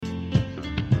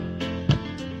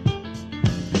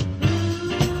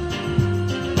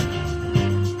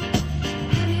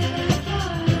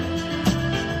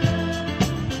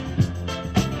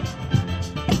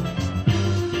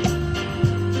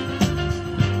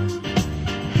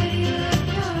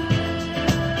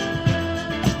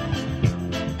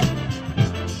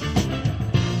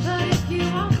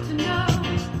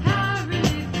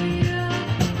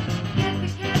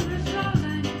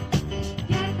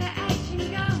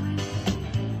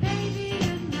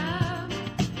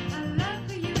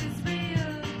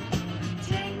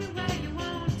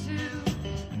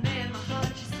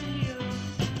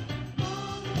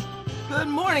Good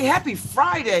morning. Happy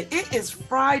Friday. It is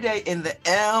Friday in the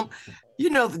M. You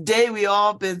know, the day we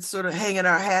all been sort of hanging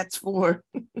our hats for,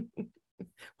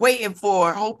 waiting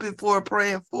for, hoping for,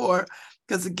 praying for,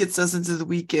 because it gets us into the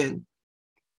weekend.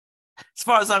 As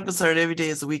far as I'm concerned, every day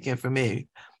is a weekend for me.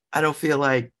 I don't feel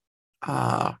like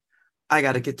I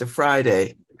got to get to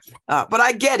Friday. But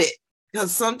I get it,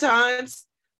 because sometimes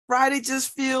Friday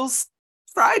just feels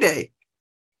Friday.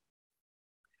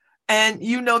 And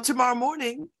tomorrow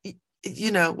morning,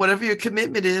 whatever your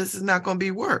commitment is not going to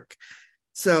be work.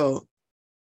 So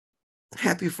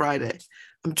happy Friday.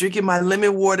 I'm drinking my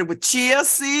lemon water with chia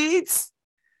seeds.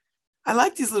 I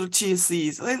like these little chia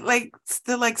seeds. They're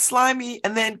like slimy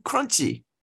and then crunchy.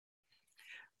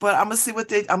 But I'm gonna see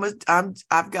what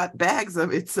I've got bags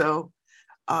of it. So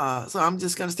I'm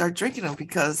just gonna start drinking them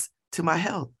because to my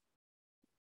health.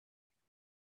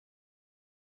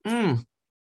 A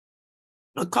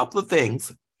couple of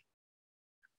things.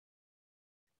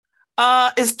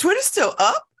 Is Twitter still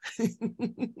up?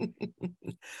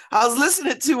 I was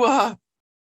listening to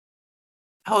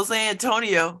Jose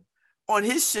Antonio on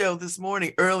his show this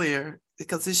morning earlier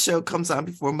because his show comes on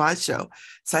before my show.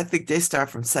 So I think they start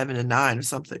from 7 to 9 or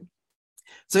something.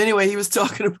 So anyway, he was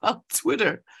talking about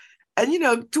Twitter.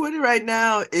 And Twitter right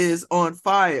now is on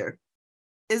fire.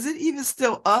 Is it even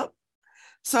still up?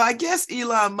 So I guess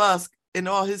Elon Musk and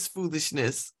all his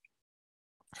foolishness.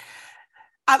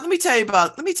 Let me tell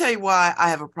you why I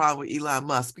have a problem with Elon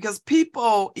Musk, because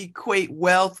people equate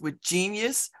wealth with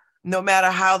genius, no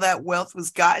matter how that wealth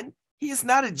was gotten. He is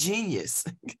not a genius.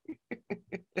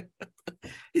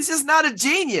 He's just not a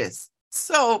genius.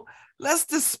 So let's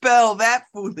dispel that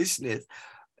foolishness.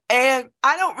 And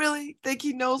I don't really think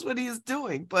he knows what he is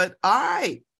doing, but all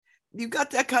right. You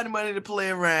got that kind of money to play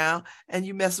around and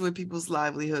you messing with people's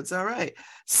livelihoods. All right.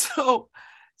 So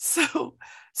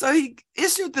he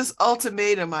issued this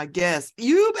ultimatum, I guess.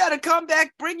 You better come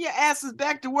back, bring your asses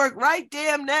back to work right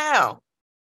damn now.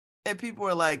 And people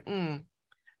are like,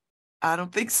 I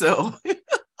don't think so.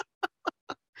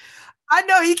 I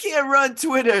know he can't run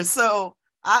Twitter. So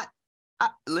I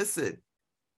listen.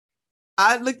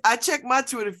 I check my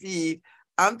Twitter feed.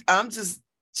 I'm just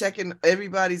checking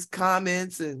everybody's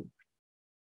comments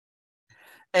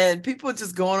and people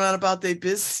just going on about their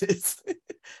business.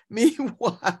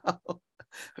 Meanwhile,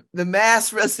 the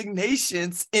mass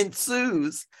resignations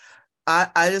ensues.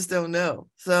 I just don't know.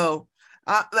 So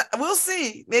we'll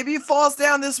see. Maybe it falls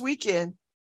down this weekend.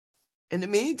 In the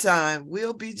meantime,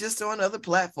 we'll be just on other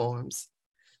platforms.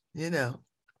 We'll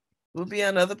be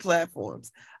on other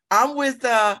platforms. I'm with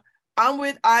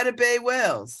Ida Bay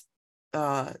Wells.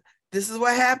 This is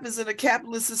what happens in a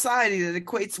capitalist society that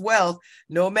equates wealth,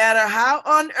 no matter how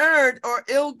unearned or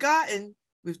ill-gotten,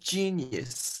 with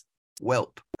genius.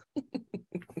 Welp.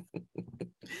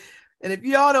 And if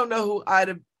y'all don't know who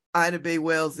Ida Bay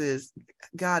Wells is,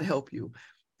 God help you.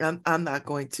 I'm not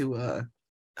going to.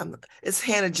 It's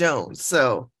Hannah Jones.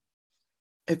 So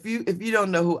if you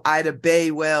don't know who Ida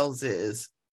Bay Wells is,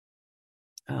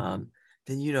 then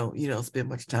you don't spend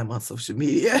much time on social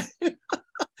media.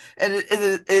 And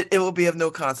it will be of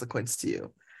no consequence to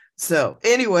you. So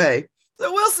anyway,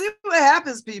 so we'll see what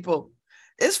happens, people.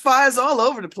 It's fires all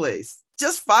over the place.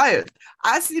 Just fired.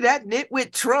 I see that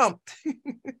nitwit Trump.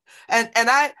 and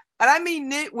I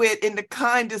mean nitwit in the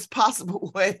kindest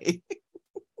possible way.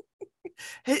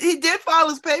 He did file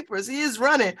his papers. He is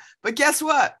running. But guess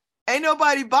what? Ain't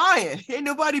nobody buying. Ain't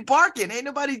nobody barking. Ain't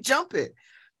nobody jumping.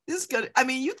 You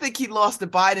think he lost to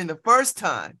Biden the first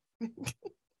time.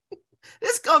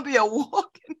 It's going to be a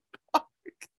walk in the park.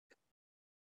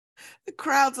 The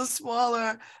crowds are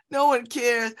smaller. No one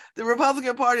cares. The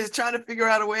Republican Party is trying to figure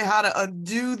out a way how to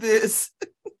undo this.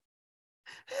 A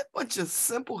bunch of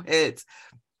simple heads.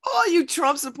 All you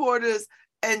Trump supporters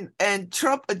and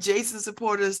Trump adjacent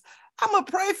supporters, I'm going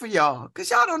to pray for y'all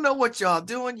because y'all don't know what y'all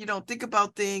doing. You don't think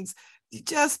about things. You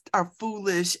just are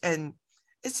foolish, and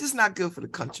it's just not good for the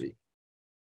country.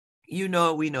 We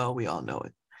know, we all know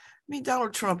it.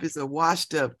 Donald Trump is a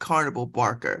washed up carnival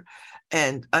barker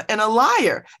and a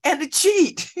liar and a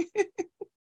cheat.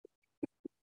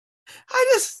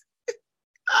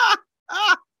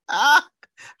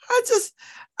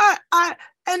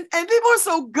 And people are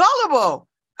so gullible.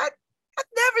 I've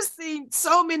never seen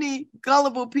so many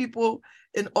gullible people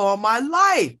in all my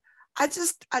life. I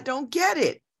don't get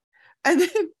it. And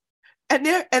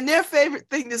their favorite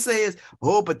thing to say is,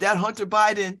 oh, but that Hunter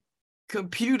Biden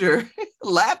computer,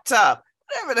 laptop,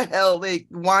 whatever the hell they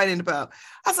whining about.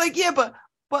 I was like, yeah, but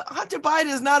Hunter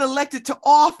Biden is not elected to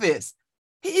office.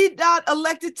 He's not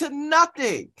elected to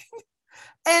nothing.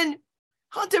 And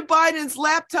Hunter Biden's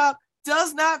laptop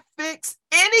does not fix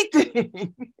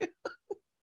anything.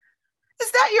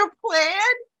 Is that your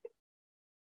plan?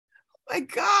 My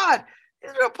God,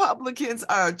 these Republicans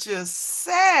are just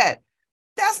sad.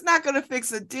 That's not going to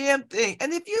fix a damn thing.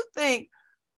 And if you think,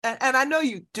 and I know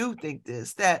you do think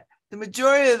this, that the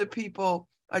majority of the people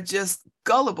are just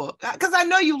gullible, because I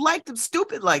know you like them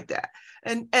stupid like that.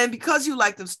 And because you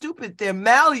like them stupid, they're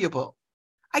malleable.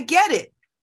 I get it.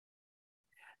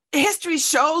 History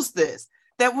shows this,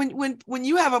 that when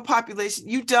you have a population,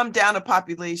 you dumb down a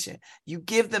population, you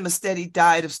give them a steady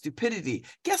diet of stupidity.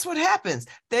 Guess what happens?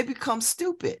 They become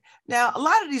stupid. Now, a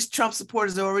lot of these Trump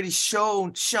supporters are already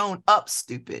shown up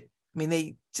stupid. I mean,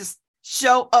 they just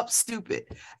show up stupid,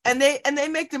 and they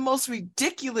make the most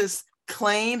ridiculous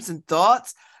claims and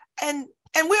thoughts, and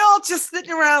we're all just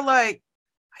sitting around like,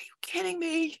 are you kidding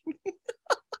me?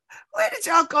 Where did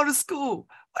y'all go to school?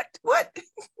 What?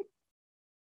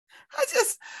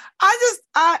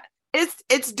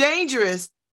 It's dangerous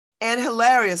and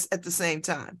hilarious at the same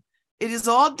time. It is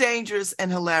all dangerous and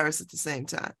hilarious at the same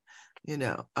time. You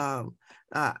know, I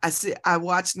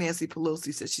watched Nancy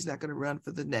Pelosi said she's not going to run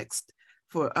for the next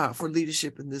for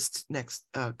leadership in this next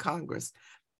Congress,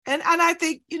 and I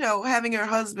think, you know, having her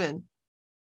husband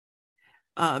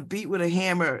beat with a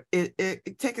hammer,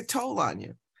 it take a toll on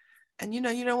you, and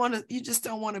you just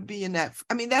don't want to be in that.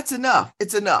 I mean, that's enough.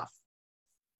 It's enough.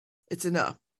 It's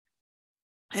enough.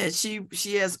 And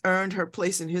she has earned her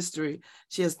place in history.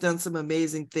 She has done some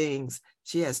amazing things.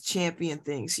 She has championed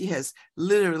things. She has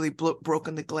literally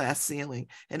broken the glass ceiling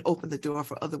and opened the door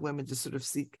for other women to sort of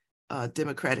seek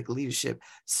democratic leadership.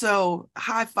 So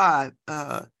high five,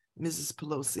 Mrs.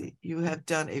 Pelosi. You have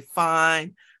done a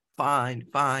fine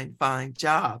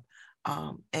job.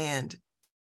 And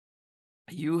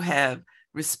you have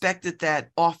respected that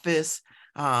office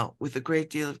with a great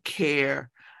deal of care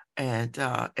and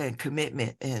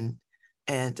commitment, and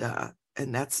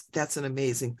that's an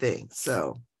amazing thing.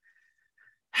 So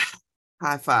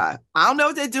high five. I don't know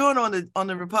what they're doing on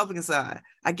the Republican side.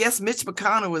 I guess Mitch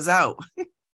McConnell was out.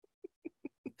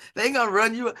 They're gonna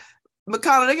run you,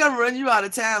 McConnell. They're gonna run you out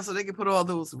of town so they can put all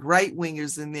those right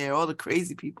wingers in there, all the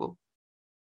crazy people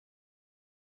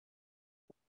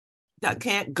that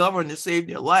can't govern to save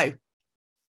their life.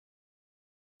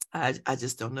 I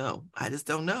just don't know. I just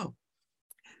don't know.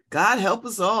 God help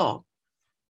us all.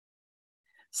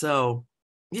 So,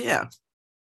 yeah,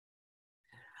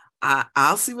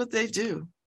 I'll see what they do,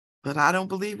 but I don't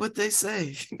believe what they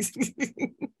say.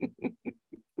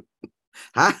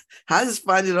 I just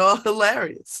find it all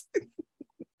hilarious.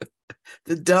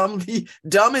 The Dumb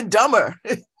and Dumber.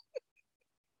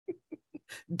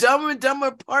 Dumb and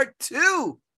Dumber Part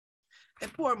 2.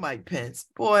 And poor Mike Pence,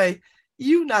 boy,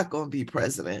 you're not going to be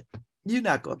president. You're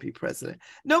not going to be president.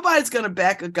 Nobody's going to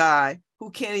back a guy who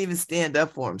can't even stand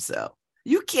up for himself.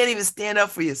 You can't even stand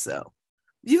up for yourself.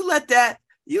 You let that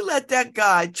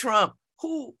guy, Trump,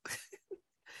 who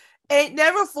ain't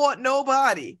never fought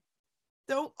nobody,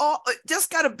 just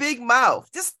got a big mouth.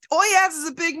 Just all he has is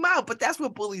a big mouth, but that's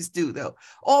what bullies do, though.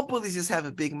 All bullies just have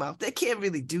a big mouth. They can't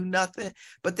really do nothing,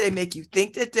 but they make you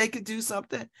think that they could do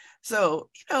something. So,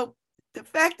 you know, the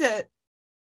fact that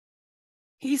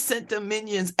he sent the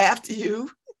minions after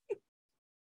you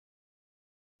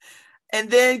and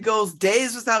then goes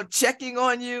days without checking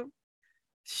on you.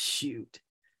 Shoot.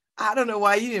 I don't know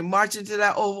why you didn't march into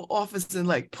that Oval Office and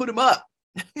like put him up.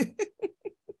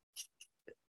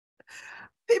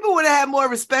 People would have had more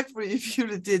respect for you if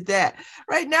you'd have did that.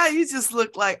 Right now, you just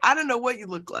look like, I don't know what you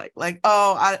look like. Like,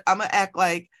 oh, I'm gonna act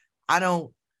like I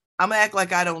don't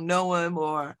know him,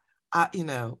 or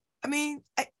I mean,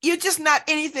 you're just not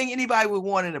anything anybody would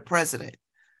want in a president.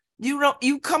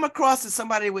 You come across as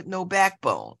somebody with no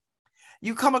backbone.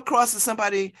 You come across as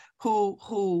somebody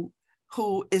who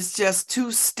is just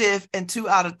too stiff and too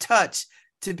out of touch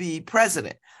to be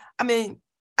president. I mean,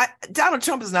 Donald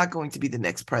Trump is not going to be the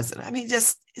next president. I mean,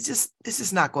 it's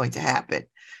just not going to happen.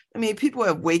 I mean, people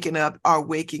are woken up all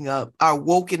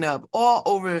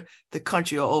over the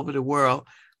country, all over the world.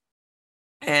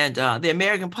 And the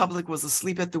American public was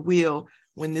asleep at the wheel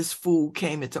when this fool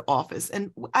came into office.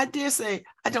 And I dare say,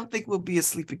 I don't think we'll be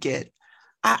asleep again.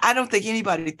 I don't think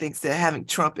anybody thinks that having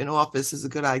Trump in office is a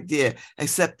good idea,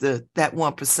 except that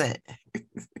 1%.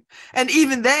 And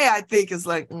even they, I think, is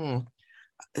like,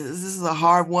 this is a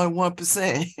hard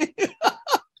 1%.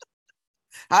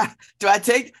 Do I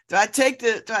take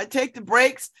the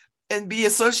breaks and be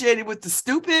associated with the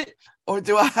stupid, or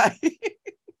do I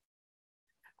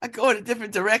go in a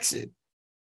different direction?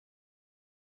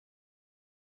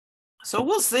 So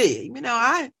we'll see.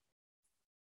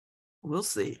 We'll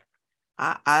see.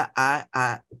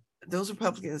 Those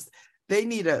Republicans, they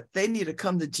need a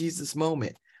come to Jesus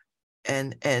moment.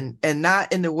 and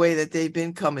not in the way that they've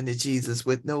been coming to Jesus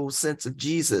with no sense of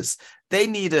Jesus. They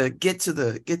need to get to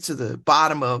the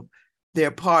bottom of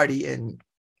their party and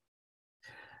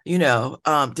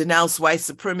denounce white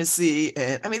supremacy.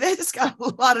 And I mean, they just got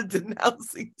a lot of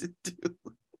denouncing to do.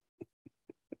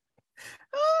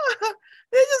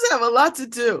 They just have a lot to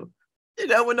do.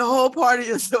 When the whole party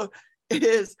is a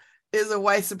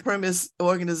white supremacist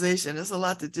organization, there's a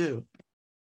lot to do.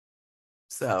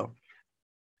 So,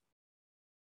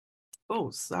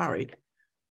 sorry.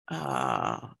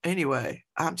 Anyway,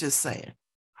 I'm just saying.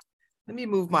 Let me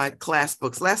move my class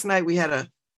books. Last night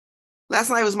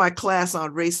was my class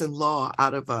on race and law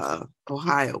out of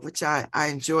Ohio, which I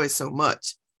enjoy so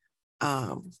much.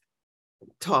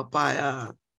 Taught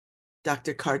by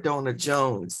Dr. Cardona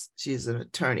Jones. She's an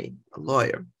attorney, a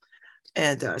lawyer,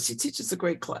 and she teaches a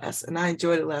great class. And I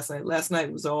enjoyed it last night. Last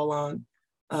night was all on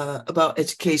about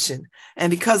education,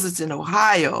 and because it's in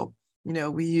Ohio,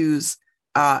 we use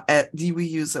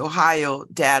Ohio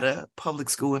data, public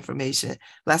school information.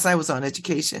 Last night was on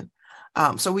education.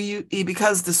 So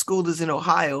because the school is in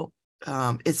Ohio,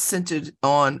 it's centered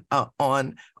on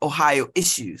Ohio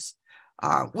issues,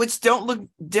 which don't look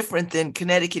different than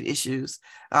Connecticut issues.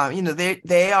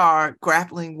 They are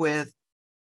grappling with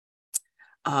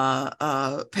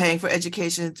paying for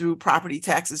education through property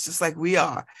taxes, just like we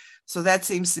are. So that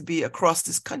seems to be across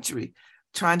this country,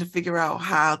 trying to figure out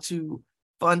how to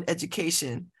fund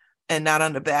education and not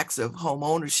on the backs of home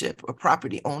ownership or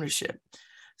property ownership.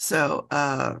 So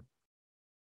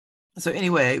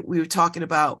anyway, we were talking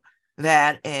about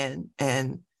that and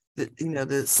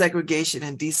the segregation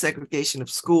and desegregation of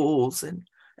schools and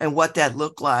what that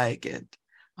looked like. And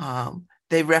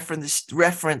they reference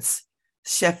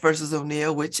Chef versus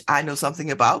O'Neill, which I know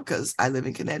something about because I live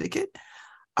in Connecticut.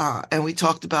 And we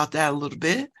talked about that a little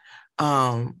bit.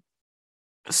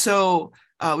 So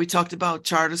we talked about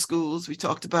charter schools. We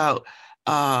talked about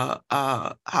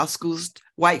how schools,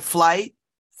 white flight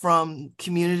from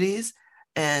communities,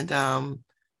 and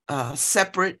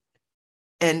separate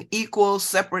and equal,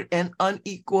 separate and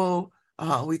unequal.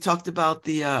 We talked about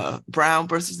the Brown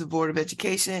versus the Board of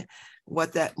Education.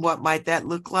 What might that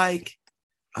look like?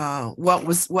 What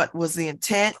was the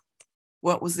intent?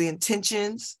 What was the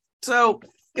intentions? So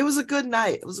it was a good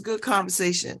night. It was a good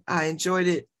conversation. I enjoyed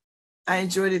it. I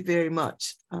enjoyed it very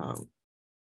much.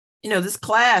 This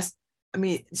class, I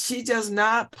mean, she does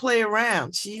not play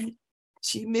around. She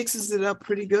mixes it up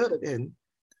pretty good and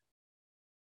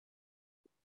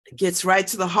gets right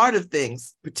to the heart of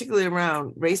things, particularly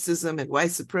around racism and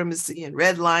white supremacy and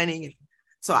redlining.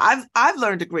 So I've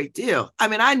learned a great deal. I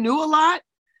mean, I knew a lot,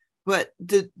 but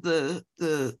the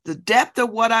depth of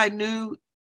what I knew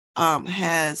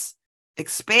has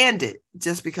expanded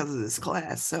just because of this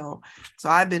class. So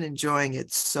I've been enjoying it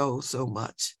so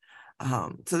much.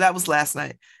 So that was last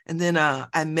night. And then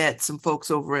I met some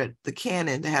folks over at the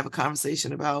Cannon to have a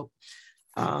conversation about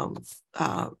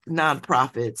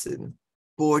nonprofits and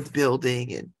board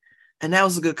building. And that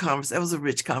was a good conversation. That was a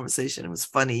rich conversation. It was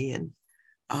funny, and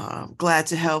glad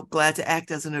to help, glad to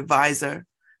act as an advisor,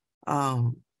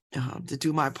 to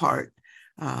do my part.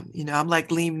 I'm like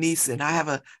Liam Neeson. I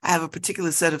have a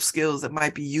particular set of skills that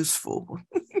might be useful.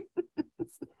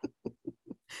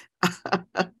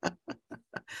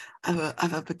 I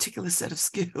have a particular set of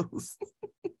skills,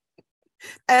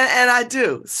 and I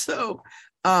do. So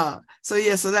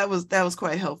that was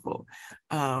quite helpful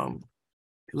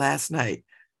last night.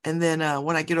 And then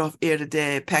when I get off air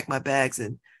today, I pack my bags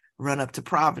and run up to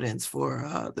Providence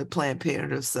for the Planned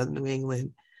Parenthood of Southern New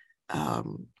England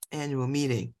annual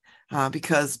meeting.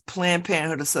 Because Planned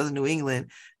Parenthood of Southern New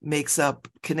England makes up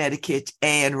Connecticut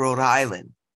and Rhode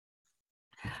Island.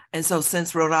 And so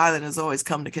since Rhode Island has always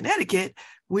come to Connecticut,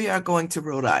 we are going to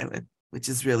Rhode Island, which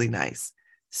is really nice.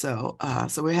 So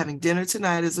we're having dinner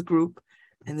tonight as a group,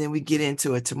 and then we get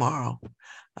into it tomorrow.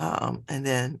 And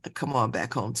then come on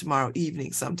back home tomorrow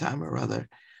evening sometime or other.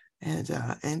 And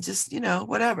just,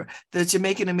 whatever. The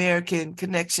Jamaican American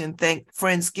Connection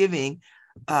Friendsgiving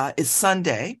is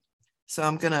Sunday. So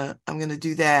I'm gonna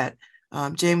do that.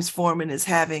 James Foreman is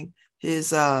having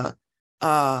his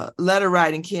letter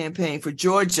writing campaign for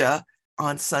Georgia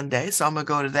on Sunday, so I'm gonna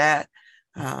go to that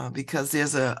because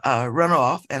there's a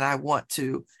runoff, and I want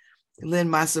to lend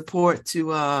my support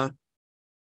to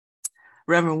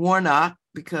Reverend Warnock,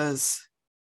 because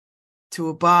to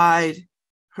abide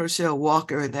Herschel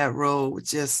Walker in that role would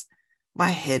just, my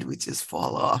head would just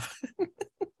fall off.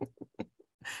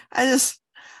 I just.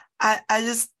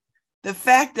 The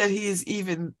fact that he is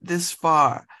even this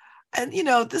far, and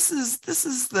this is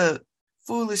the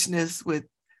foolishness with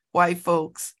white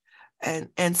folks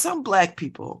and some Black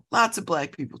people, lots of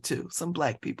Black people too, some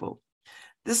Black people.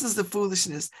 This is the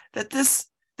foolishness that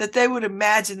they would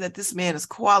imagine that this man is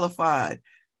qualified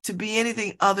to be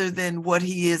anything other than what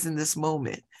he is in this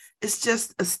moment. It's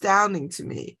just astounding to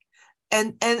me.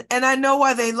 And I know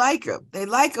why they like him. They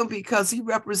like him because he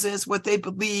represents what they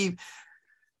believe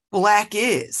Black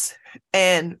is.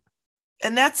 And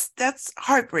that's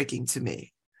heartbreaking to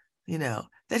me,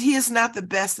 that he is not the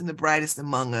best and the brightest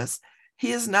among us.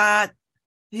 He is not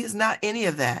any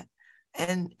of that.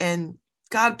 And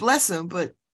God bless him,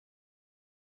 but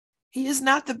he is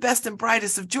not the best and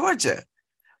brightest of Georgia.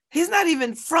 He's not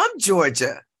even from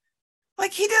Georgia.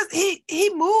 Like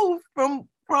he moved from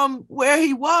where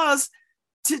he was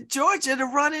to Georgia to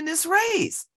run in this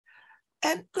race.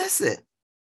 And listen,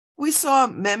 we saw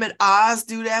Mehmet Oz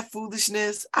do that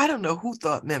foolishness. I don't know who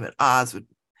thought Mehmet Oz would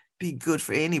be good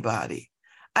for anybody.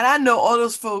 And I know all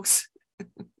those folks,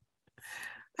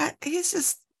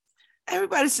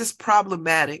 everybody's just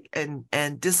problematic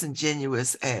and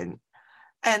disingenuous. And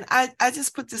I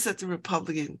just put this at the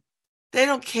Republican. They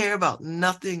don't care about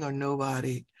nothing or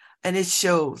nobody. And it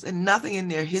shows. And nothing in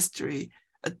their history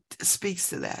speaks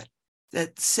to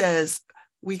that says,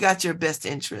 we got your best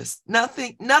interest.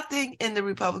 Nothing in the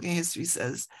Republican history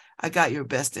says, I got your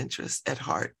best interest at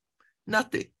heart.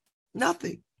 Nothing.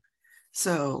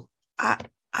 So I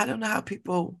don't know how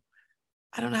people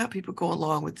go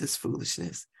along with this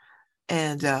foolishness.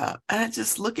 And I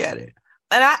just look at it.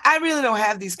 And I really don't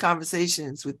have these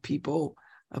conversations with people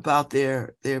about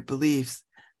their beliefs.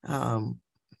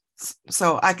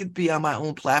 So I could be on my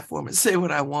own platform and say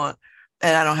what I want,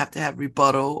 and I don't have to have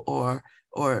rebuttal or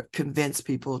convince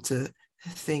people to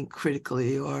think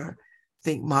critically or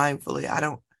think mindfully. I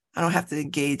don't have to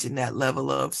engage in that level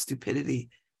of stupidity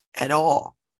at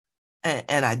all.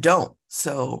 And I don't.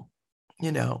 So,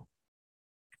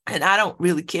 and I don't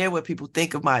really care what people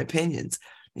think of my opinions.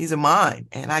 These are mine,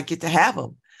 and I get to have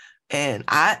them. And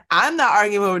I'm not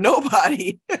arguing with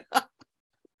nobody.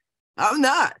 I'm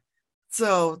not.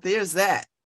 So there's that.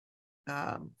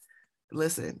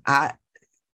 Listen,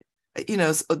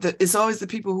 it's always the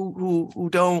people who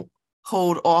don't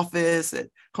hold office and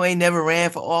who ain't never ran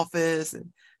for office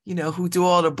and, who do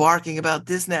all the barking about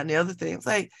this, and that, and the other thing. It's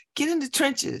like, get in the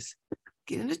trenches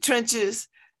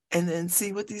and then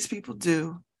see what these people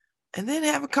do and then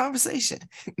have a conversation.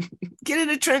 Get in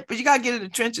the trench, but you got to get in the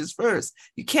trenches first.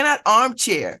 You cannot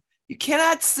armchair. You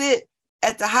cannot sit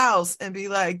at the house and be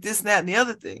like this, and that, and the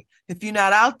other thing. If you're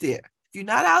not out there, in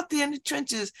the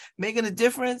trenches making a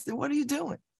difference, then what are you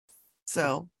doing?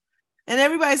 So, and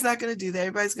everybody's not going to do that.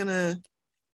 Everybody's going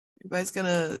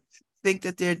to think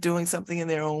that they're doing something in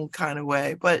their own kind of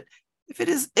way. But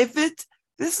this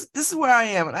is where I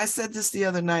am. And I said this the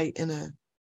other night in a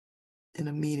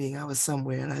meeting. I was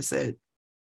somewhere and I said,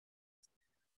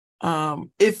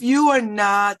 if you are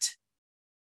not,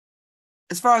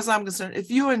 as far as I'm concerned,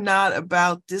 if you are not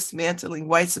about dismantling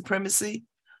white supremacy,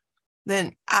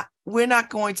 then we're not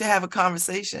going to have a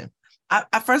conversation.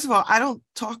 I first of all, I don't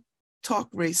talk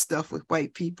race stuff with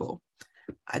white people.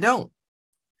 I don't.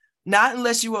 Not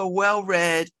unless you are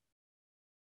well-read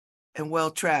and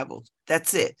well-traveled.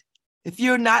 That's it. If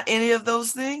you're not any of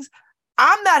those things,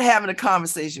 I'm not having a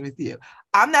conversation with you.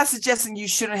 I'm not suggesting you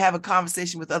shouldn't have a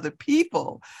conversation with other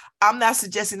people. I'm not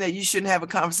suggesting that you shouldn't have a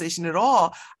conversation at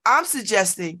all. I'm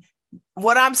suggesting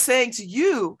what I'm saying to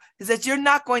you is that you're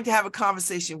not going to have a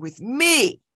conversation with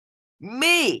me,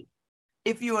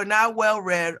 if you are not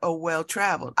well-read or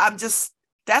well-traveled.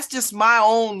 That's just my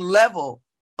own level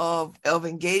of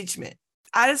engagement.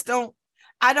 I don't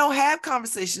have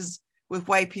conversations with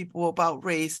white people about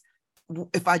race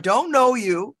if I don't know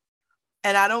you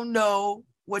and I don't know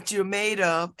what you're made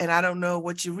of and I don't know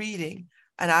what you're reading,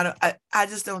 and I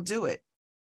just don't do it.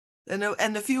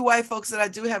 And the few white folks that I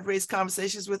do have race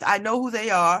conversations with, I know who they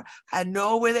are. I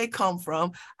know where they come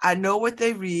from. I know what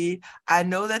they read. I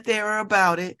know that they are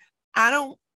about it. I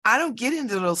don't get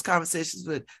into those conversations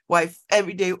with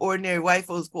everyday, ordinary white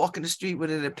folks walking the street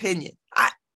with an opinion.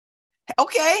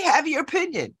 Okay, have your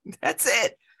opinion. That's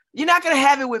it. You're not going to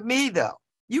have it with me, though.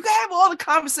 You can have all the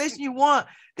conversation you want.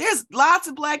 There's lots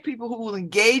of Black people who will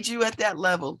engage you at that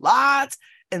level. Lots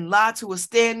and lots who will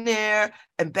stand there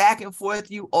and back and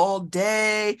forth you all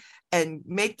day and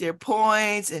make their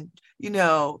points and,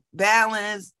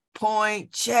 balance,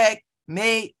 point, check,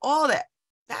 mate, all that.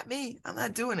 Not me. I'm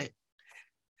not doing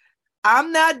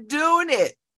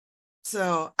it.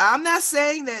 So I'm not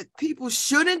saying that people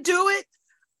shouldn't do it.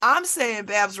 I'm saying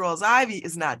Babz Rawls-Ivy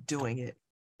is not doing it.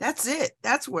 That's it.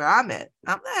 That's where I'm at.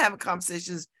 I'm not having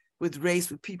conversations with race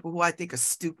with people who I think are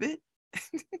stupid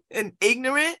and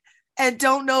ignorant and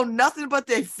don't know nothing but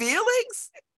their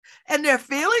feelings, and their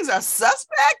feelings are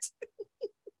suspect?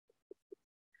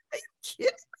 Are you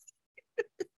kidding?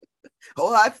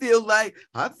 Oh, I feel like,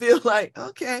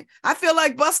 okay. I feel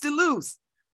like busted loose.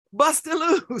 Busted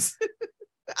loose.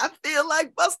 I feel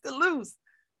like busted loose.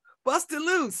 Busted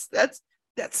loose. That's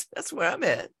where I'm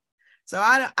at. So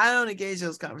I don't engage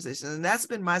those conversations. And that's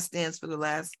been my stance for the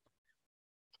last,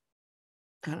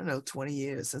 I don't know, 20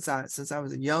 years since I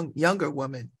was a younger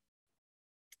woman.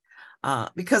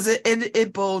 Because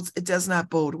it does not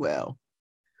bode well.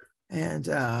 And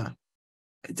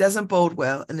it doesn't bode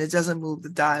well, and it doesn't move the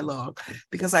dialogue,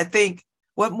 because I think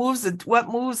what moves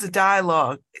the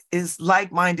dialogue is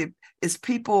like-minded, is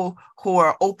people who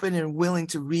are open and willing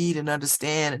to read and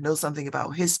understand and know something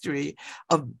about history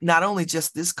of not only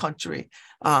just this country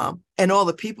and all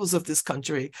the peoples of this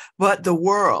country, but the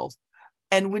world.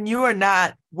 And when you are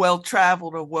not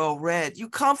well-traveled or well-read, you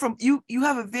come from, you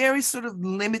have a very sort of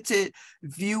limited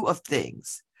view of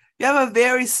things. You have a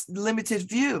very limited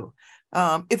view.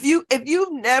 If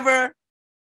you've never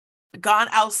gone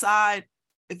outside,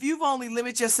 if you've only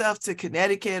limited yourself to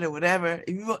Connecticut or whatever,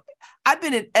 I've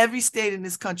been in every state in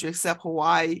this country except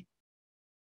Hawaii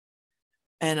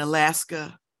and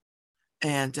Alaska,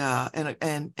 and I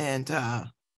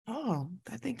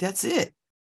think that's it.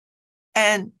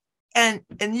 And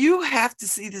you have to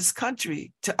see this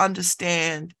country to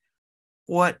understand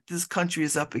what this country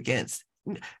is up against.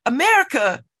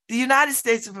 America, the United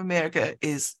States of America,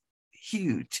 is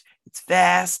huge. It's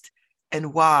vast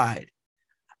and wide,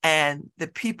 and the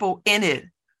people in it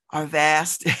are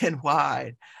vast and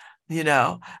wide,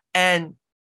 and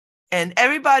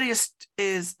everybody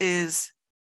is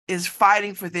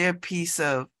fighting for their piece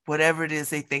of whatever it is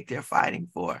they think they're fighting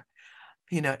for.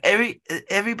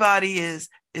 Everybody is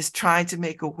trying to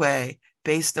make a way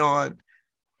based on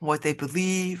what they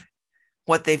believe,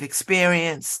 what they've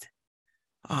experienced,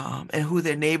 and who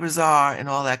their neighbors are, and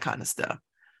all that kind of stuff.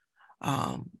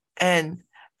 And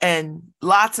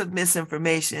lots of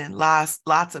misinformation, lots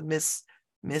of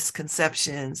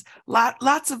misconceptions,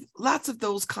 lots of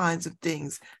those kinds of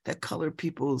things that color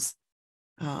people's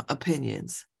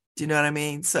opinions. Do you know what I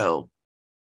mean? So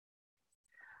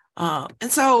I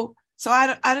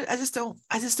just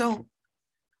don't.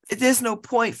 There's no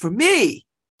point for me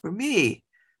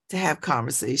to have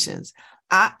conversations.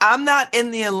 I'm not in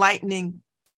the enlightening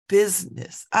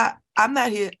business. I'm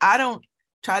not here. I don't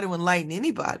try to enlighten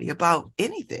anybody about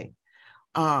anything.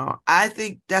 I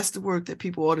think that's the work that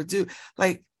people ought to do.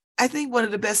 Like, I think one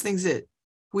of the best things that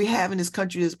we have in this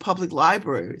country is public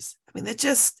libraries. I mean, they're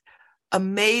just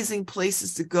amazing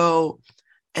places to go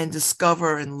and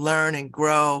discover and learn and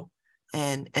grow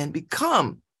and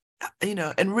become, and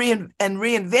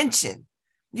reinvention.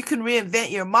 You can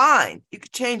reinvent your mind. You can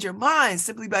change your mind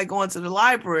simply by going to the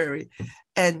library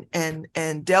and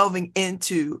delving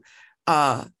into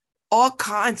all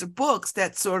kinds of books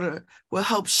that sort of will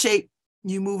help shape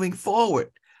you moving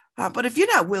forward. But if you're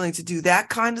not willing to do that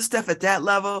kind of stuff at that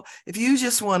level, if you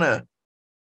just want to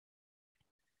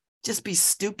just be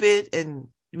stupid and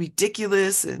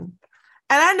ridiculous, and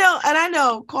I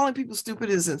know calling people stupid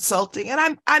is insulting,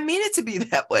 and I mean it to be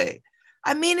that way.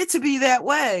 I mean it to be that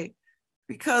way,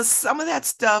 because some of that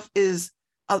stuff is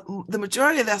the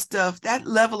majority of that stuff, that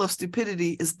level of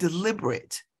stupidity is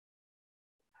deliberate.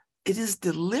 It is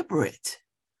deliberate,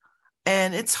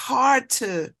 and it's hard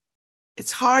to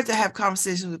have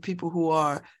conversations with people who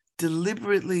are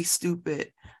deliberately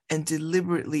stupid and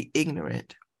deliberately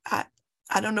ignorant. I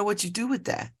don't know what you do with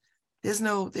that. There's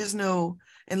no,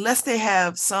 unless they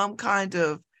have some kind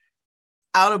of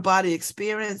out of body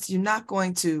experience, you're not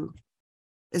going to.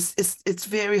 It's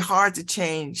very hard to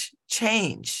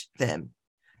change them,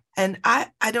 and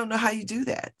I don't know how you do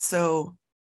that. So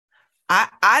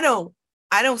I don't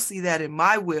see that in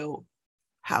my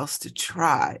wheelhouse to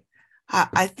try.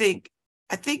 I think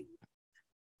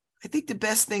the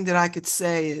best thing that I could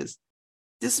say is,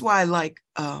 this is why I like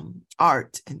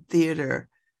art and theater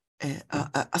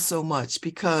so much,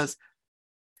 because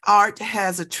art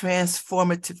has a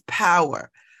transformative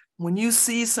power. When you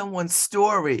see someone's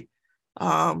story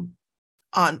on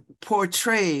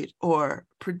portrayed or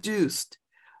produced,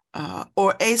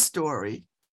 or a story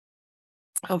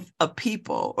of a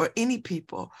people or any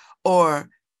people, or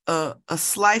a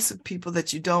slice of people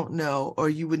that you don't know or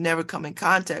you would never come in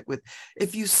contact with,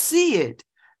 if you see it,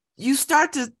 you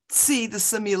start to see the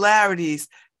similarities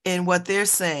in what they're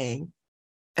saying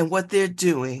and what they're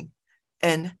doing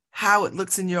and how it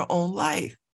looks in your own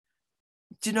life.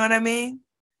 Do you know what I mean?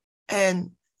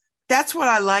 And that's what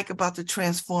I like about the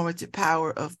transformative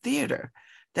power of theater,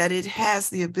 that it has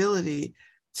the ability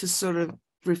to sort of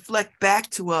reflect back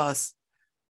to us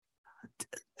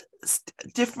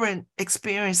different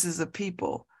experiences of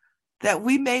people that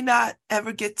we may not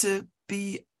ever get to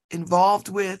be involved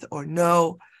with or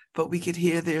know, but we could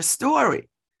hear their story.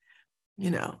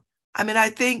 I mean, I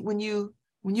think when you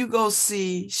go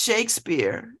see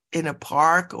Shakespeare in a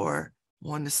park or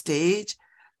on the stage,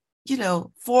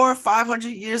 400 or 500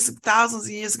 years, thousands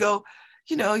of years ago,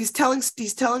 he's telling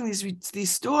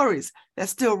these stories that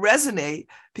still resonate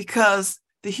because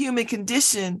the human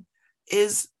condition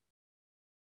is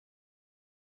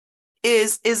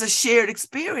a shared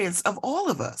experience of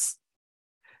all of us.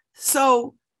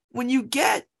 So when you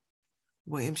get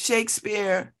William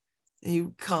Shakespeare and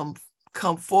you come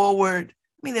forward,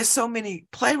 I mean, there's so many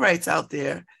playwrights out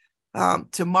there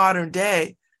to modern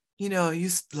day,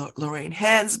 Lorraine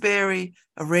Hansberry,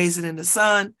 A Raisin in the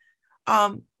Sun.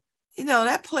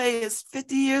 That play is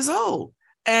 50 years old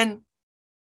and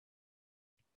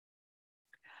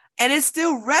it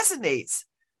still resonates.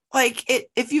 Like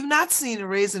if you've not seen A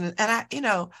Raisin,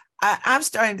 and I'm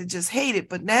starting to just hate it,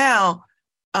 but now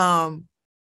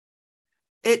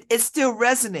it still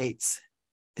resonates.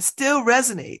 It still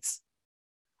resonates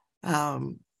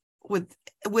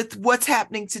with what's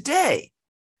happening today,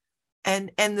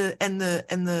 and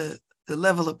the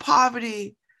level of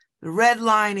poverty, the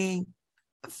redlining,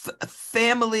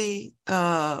 family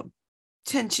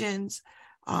tensions.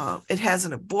 It has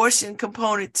an abortion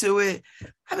component to it.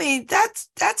 I mean,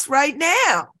 that's right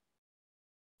now.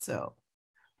 So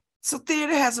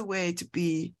theater has a way to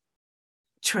be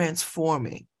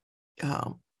transforming,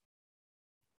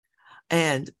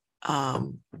 and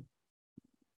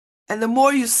the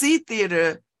more you see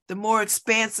theater, the more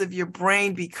expansive your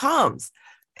brain becomes,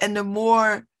 and the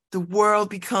more the world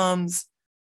becomes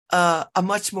a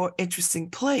much more interesting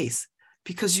place,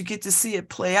 because you get to see it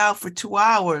play out for 2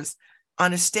 hours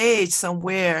on a stage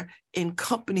somewhere in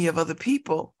company of other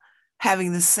people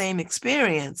having the same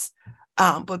experience,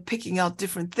 but picking out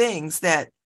different things that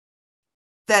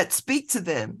speak to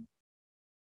them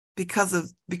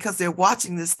because they're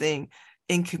watching this thing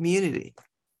in community.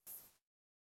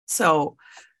 So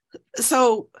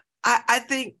I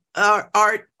think our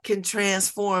art can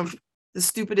transform the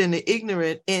stupid and the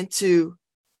ignorant into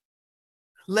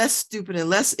less stupid and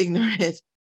less ignorant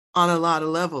on a lot of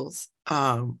levels.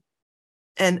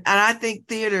 And I think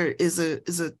theater is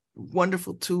a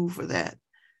wonderful tool for that,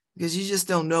 because you just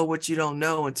don't know what you don't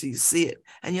know until you see it.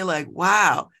 And you're like,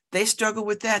 wow, they struggle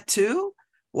with that too?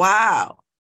 Wow.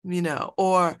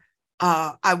 Or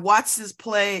I watched this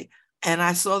play and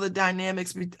I saw the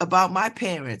dynamics about my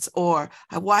parents, or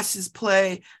I watched this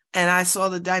play and I saw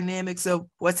the dynamics of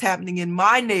what's happening in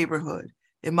my neighborhood,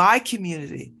 in my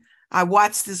community. I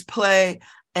watched this play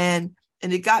and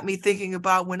it got me thinking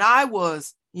about when I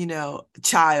was, a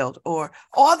child, or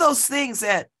all those things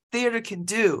that theater can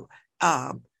do,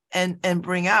 and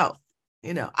bring out.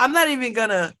 I'm not even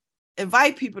gonna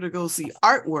invite people to go see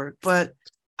artwork, but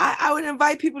I would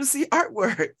invite people to see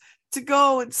artwork, to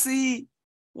go and see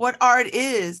what art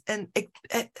is and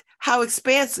how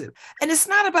expansive. And it's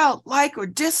not about like or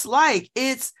dislike.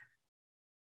 It's,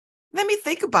 let me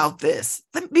think about this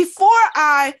before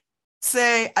I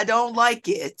say I don't like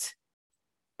it.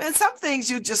 And some things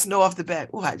you just know off the bat,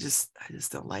 oh, I just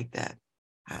don't like that.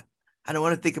 I don't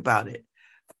want to think about it.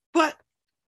 But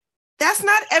that's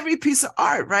not every piece of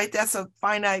art, right? That's a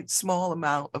finite, small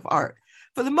amount of art.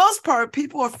 For the most part,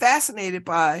 people are fascinated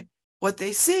by what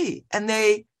they see, and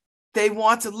they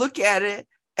want to look at it,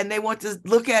 and they want to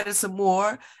look at it some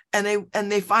more, and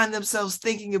they find themselves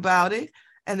thinking about it,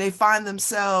 and they find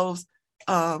themselves,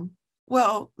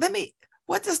 what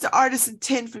does the artist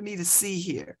intend for me to see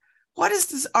here? What is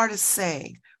this artist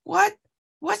saying? What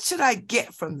should I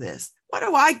get from this? What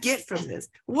do I get from this?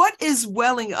 What is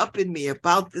welling up in me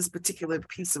about this particular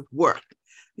piece of work?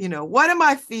 What am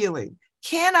I feeling?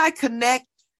 Can I connect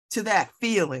to that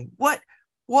feeling? What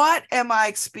am I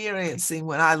experiencing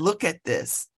when I look at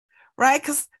this? Right?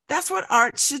 Because that's what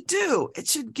art should do. It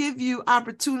should give you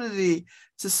opportunity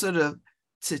to sort of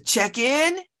to check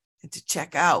in and to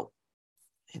check out,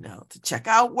 to check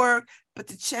out work, but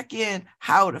to check in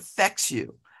how it affects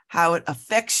you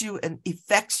and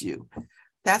affects you.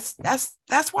 That's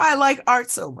why I like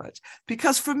art so much,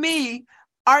 because for me,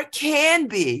 art can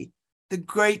be the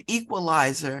great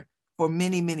equalizer for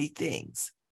many, many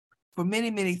things,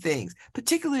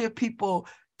 particularly if people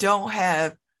don't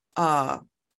have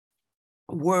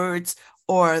words,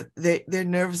 or they're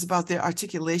nervous about their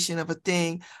articulation of a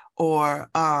thing, or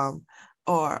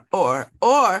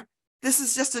this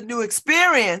is just a new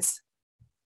experience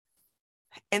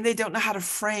and they don't know how to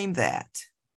frame that.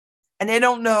 And they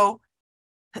don't know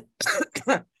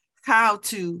how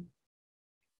to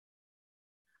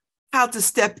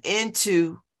step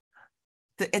into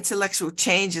the intellectual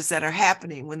changes that are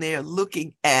happening when they are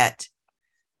looking at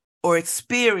or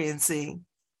experiencing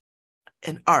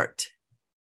an art,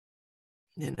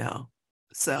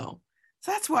 So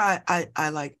that's why I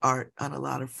like art on a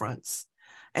lot of fronts,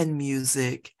 and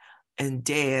music and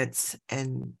dance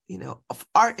and,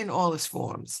 art in all its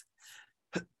forms.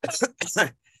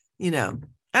 And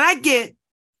I get,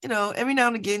 every now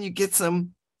and again you get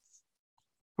some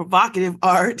provocative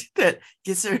art that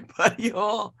gets everybody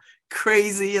all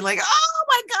crazy and like, oh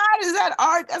my God, is that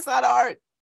art? That's not art.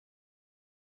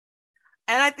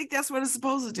 And I think that's what it's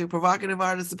supposed to do. Provocative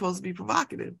art is supposed to be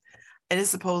provocative. And it's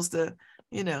supposed to,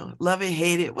 love it,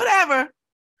 hate it, whatever.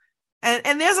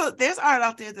 And there's art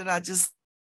out there that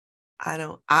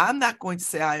I'm not going to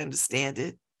say I understand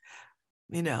it,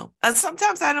 And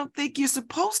sometimes I don't think you're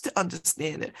supposed to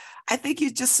understand it. I think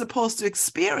you're just supposed to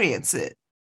experience it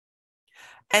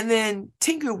and then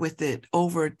tinker with it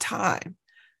over time.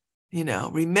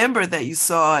 Remember that you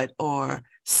saw it or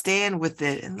stand with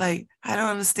it and like, I don't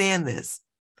understand this.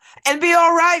 And be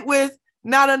all right with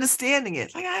not understanding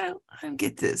it. Like, I don't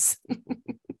get this.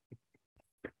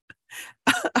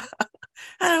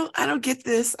 I don't get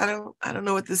this. I don't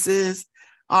know what this is.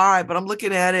 All right, but I'm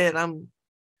looking at it and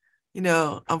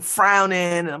I'm frowning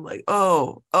and I'm like,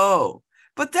 oh.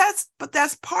 But that's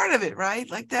part of it, right?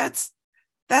 Like that's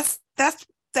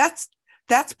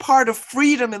part of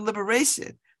freedom and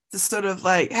liberation, to sort of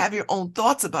like have your own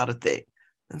thoughts about a thing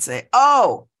and say,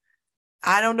 oh,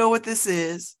 I don't know what this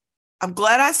is. I'm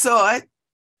glad I saw it.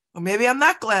 Or maybe I'm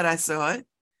not glad I saw it,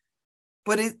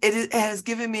 but it has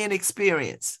given me an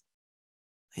experience,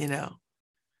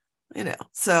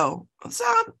 So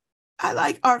I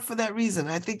like art for that reason.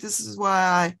 I think this is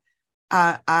why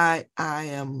I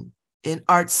am in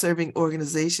art serving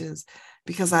organizations,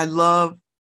 because I love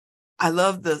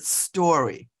the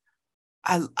story.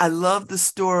 I love the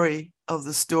story of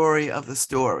the story of the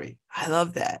story. I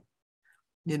love that,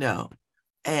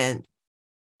 and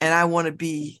I want to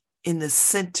be in the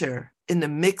center, in the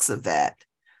mix of that.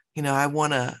 I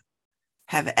want to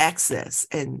have access,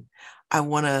 and I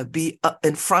want to be up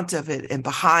in front of it and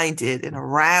behind it and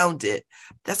around it.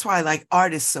 That's why I like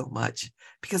artists so much,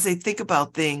 because they think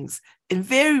about things in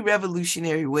very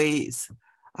revolutionary ways.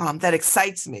 That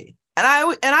excites me. And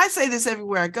I say this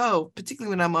everywhere I go, particularly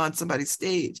when I'm on somebody's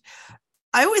stage.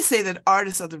 I always say that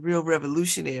artists are the real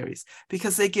revolutionaries,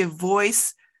 because they give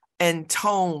voice and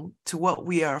tone to what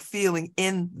we are feeling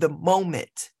in the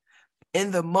moment.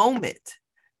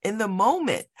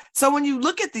 So when you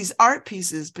look at these art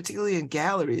pieces, particularly in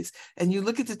galleries, and you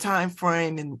look at the time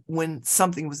frame and when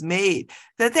something was made,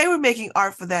 that they were making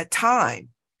art for that time.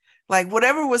 Like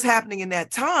whatever was happening in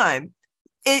that time,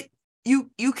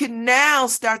 you can now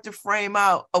start to frame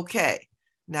out, okay,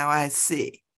 now I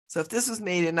see. So if this was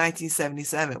made in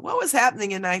 1977, what was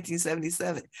happening in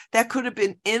 1977 that could have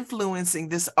been influencing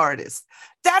this artist?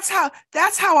 That's how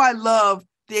I love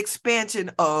the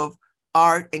expansion of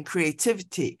art and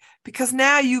creativity, because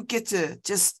now you get to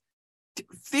just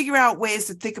figure out ways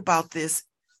to think about this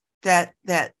that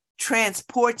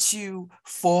transports you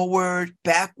forward,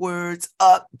 backwards,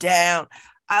 up, down.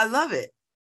 I love it.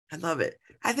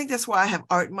 I think that's why I have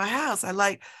art in my house.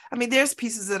 There's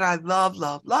pieces that I love,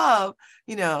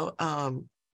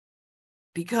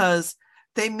 because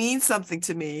they mean something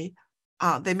to me.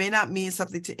 They may not mean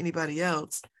something to anybody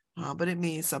else, but it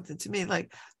means something to me.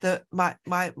 Like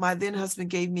my then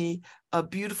husband gave me a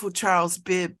beautiful Charles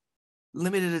Bibb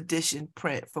limited edition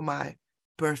print for my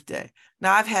birthday.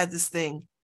 Now I've had this thing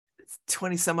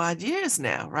 20 some odd years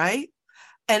now, right?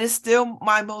 And it's still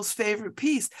my most favorite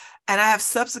piece. And I have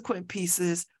subsequent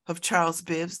pieces of Charles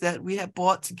Bibb's that we have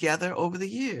bought together over the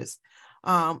years.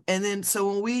 And then,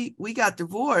 so when we got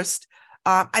divorced,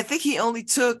 I think he only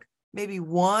took maybe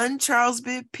one Charles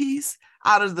Bibb piece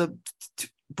out of the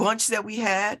bunch that we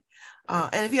had.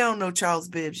 And if you don't know Charles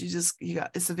Bibb's,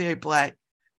 it's a very Black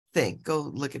thing. Go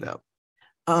look it up.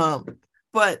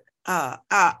 But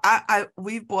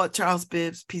we've bought Charles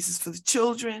Bibb's pieces for the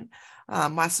children.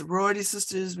 My sorority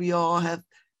sisters, we all have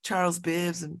Charles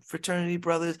Bibb's, and fraternity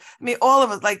brothers. All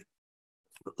of us, like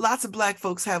lots of Black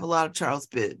folks have a lot of Charles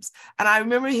Bibb's. And I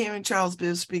remember hearing Charles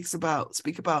Bibb speak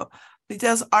about he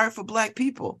does art for Black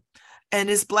people, and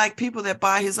it's Black people that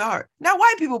buy his art. Now,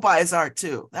 white people buy his art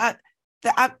too.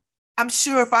 I'm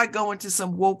sure if I go into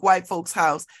some woke white folks'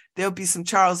 house, there'll be some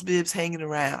Charles Bibb's hanging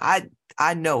around.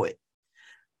 I know it.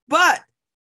 But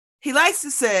he likes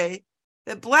to say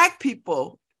that Black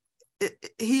people,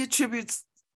 he attributes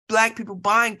Black people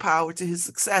buying power to his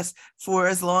success for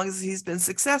as long as he's been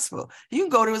successful. You can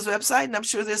go to his website and I'm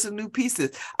sure there's some new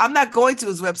pieces. I'm not going to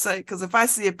his website because if I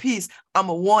see a piece, I'm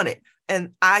gonna want it.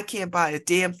 And I can't buy a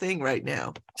damn thing right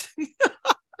now.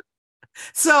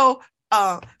 So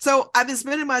I've been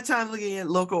spending my time looking at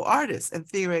local artists and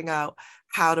figuring out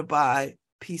how to buy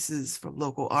pieces from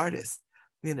local artists,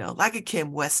 like a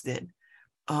Kim Weston,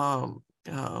 um,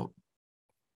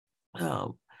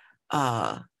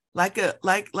 like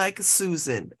a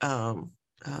Susan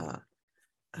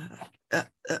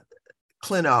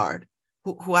Clinard,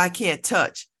 who I can't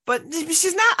touch, but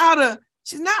she's not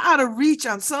out of reach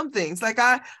on some things. Like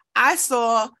I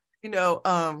saw,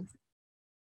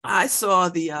 I saw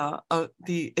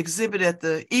the exhibit at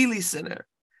the Ely Center,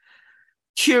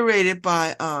 curated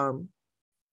by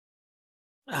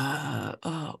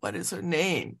what is her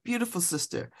name? Beautiful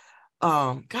sister.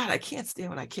 God, I can't stand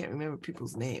when I can't remember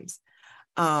people's names.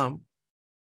 And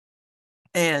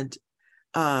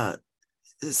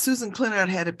Susan Clinard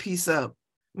had a piece up.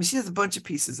 I mean, she has a bunch of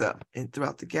pieces up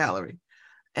throughout the gallery,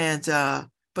 and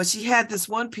but she had this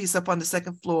one piece up on the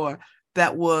second floor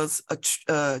that was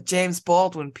a James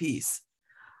Baldwin piece,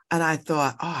 and I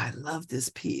thought, oh, I love this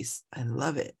piece. I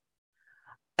love it,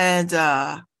 and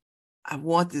I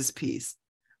want this piece.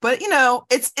 But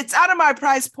it's out of my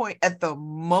price point at the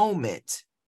moment.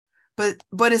 But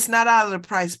it's not out of the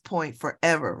price point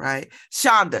forever, right?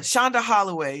 Shonda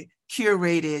Holloway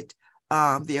curated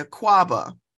the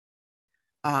Aquaba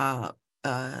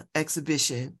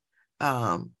exhibition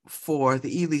for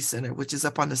the Ely Center, which is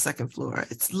up on the second floor.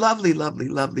 It's lovely, lovely,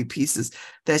 lovely pieces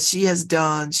that she has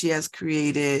done. She has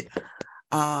created,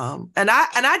 and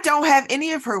I don't have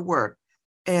any of her work.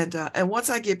 And once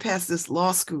I get past this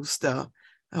law school stuff,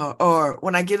 or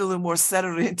when I get a little more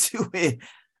settled into it,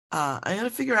 I'm gonna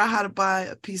figure out how to buy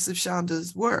a piece of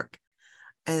Shonda's work.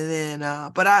 And then,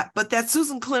 but that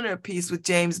Susan Clinard piece with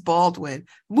James Baldwin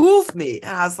moved me,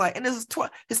 and I was like, and it's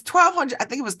 $1,200. I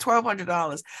think it was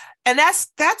 $1,200, and that's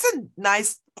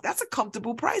a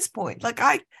comfortable price point. Like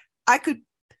I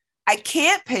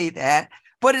can't pay that,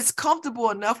 but it's comfortable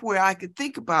enough where I could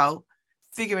think about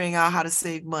figuring out how to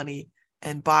save money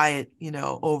and buy it,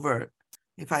 over.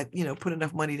 If I, put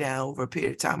enough money down over a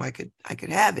period of time, I could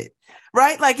have it,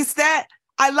 right? Like it's that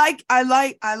I like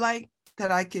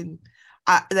that I can,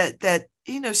 that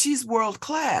she's world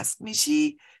class. I mean,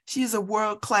 she's a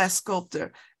world class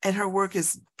sculptor, and her work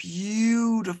is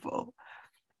beautiful,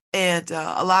 and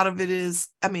a lot of it is,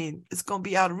 I mean, it's going to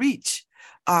be out of reach.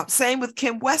 Same with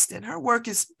Kim Weston. Her work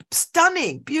is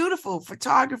stunning, beautiful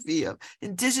photography of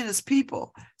indigenous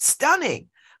people, stunning.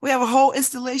 We have a whole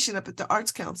installation up at the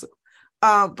Arts Council.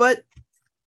 But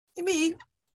I mean,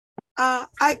 and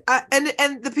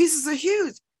the pieces are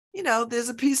huge. There's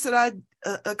a piece that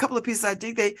a couple of pieces I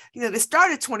dig. They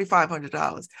start at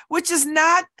 $2,500, which is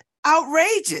not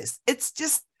outrageous. It's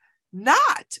just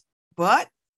not. But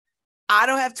I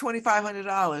don't have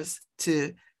 $2,500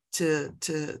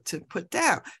 to put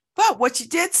down. But what you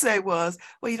did say was,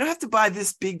 well, you don't have to buy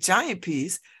this big giant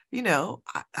piece.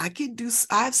 I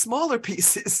have smaller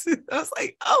pieces. I was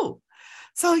like, oh.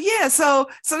 So yeah, so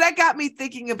that got me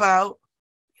thinking about,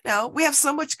 we have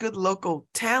so much good local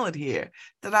talent here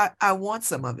that I want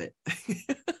some of it.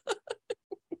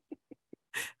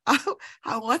 I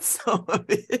want some of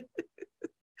it.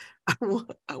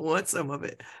 I want some of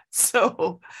it.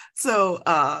 So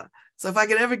if I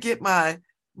could ever get my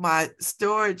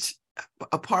storage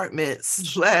apartment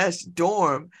 /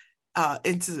 dorm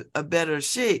into a better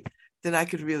shape, then I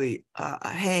could really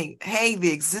hang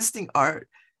the existing art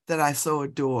that I so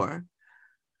adore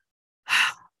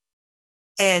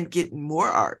and get more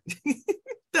art.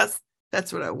 That's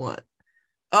what I want.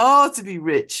 Oh, to be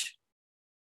rich.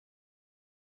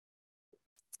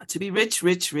 To be rich.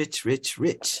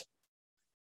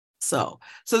 So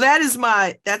that's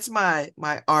my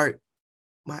art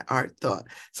thought.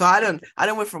 So I don't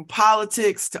went from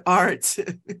politics to art.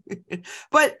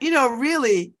 But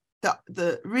really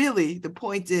the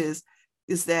point is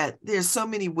that there's so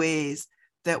many ways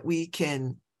that we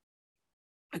can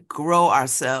grow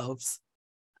ourselves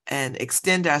and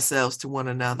extend ourselves to one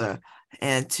another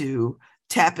and to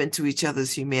tap into each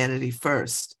other's humanity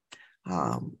first.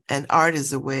 And art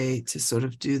is a way to sort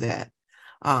of do that.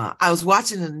 I was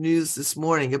watching the news this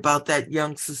morning about that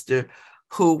young sister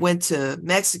who went to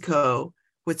Mexico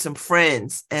with some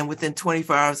friends, and within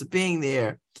 24 hours of being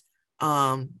there,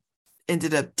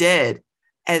 ended up dead.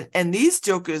 And these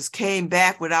jokers came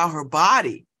back without her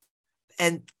body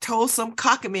and told some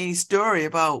cockamamie story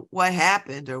about what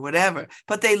happened or whatever,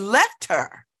 but they left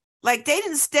her. Like, they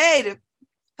didn't stay to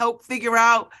help figure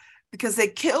out, because they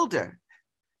killed her.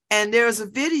 And there's a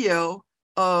video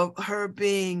of her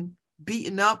being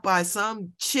beaten up by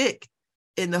some chick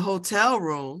in the hotel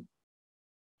room.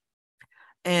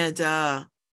 And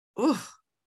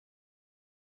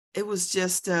it was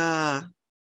just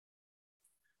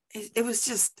it was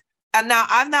just, and now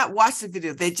I've not watched the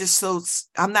video. They just showed,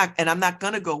 I'm not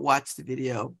gonna go watch the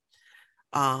video.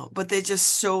 But they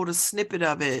just showed a snippet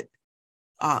of it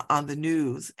on the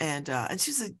news, and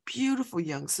she's a beautiful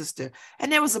young sister.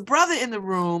 And there was a brother in the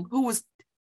room who was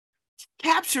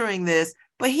capturing this,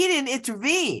 but he didn't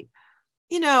intervene.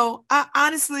 I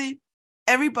honestly,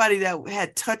 everybody that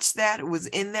had touched that, or was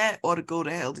in that, ought to go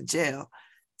to hell to jail.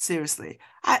 Seriously,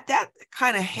 that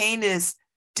kind of heinous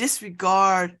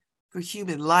disregard for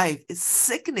human life is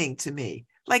sickening to me.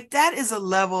 Like, that is a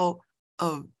level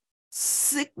of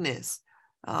sickness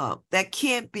that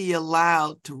can't be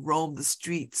allowed to roam the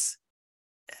streets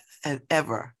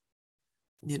ever,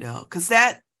 because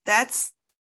that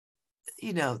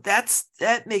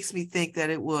makes me think that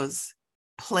it was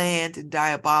planned and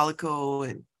diabolical,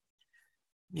 and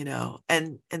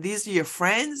and these are your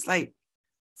friends. Like,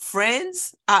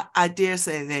 friends, I dare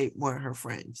say they weren't her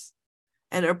friends,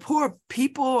 and her poor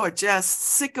people are just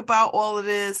sick about all of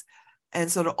this.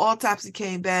 And so the autopsy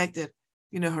came back that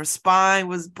her spine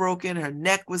was broken, her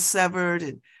neck was severed,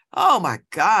 and oh my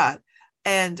God.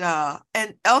 And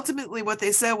ultimately what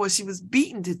they said was she was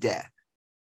beaten to death.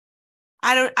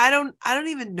 I don't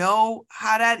even know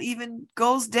how that even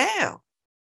goes down.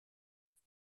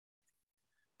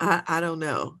 I don't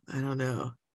know. I don't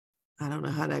know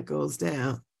how that goes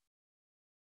down.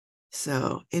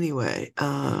 So anyway,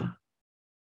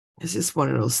 it's just one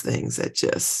of those things that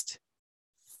just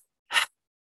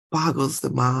boggles the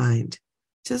mind.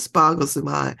 Just boggles the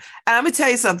mind. And I'm gonna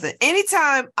tell you something.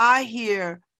 Anytime I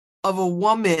hear of a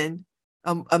woman,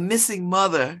 a missing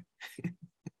mother,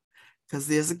 because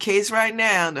there's a case right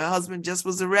now, and the husband just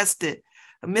was arrested,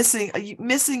 a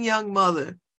missing young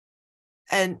mother,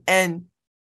 and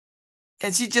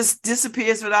she just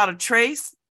disappears without a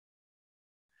trace.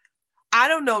 I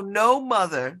don't know no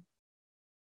mother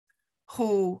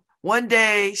who one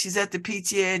day she's at the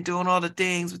PTA and doing all the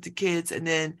things with the kids, and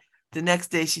then the next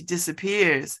day she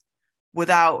disappears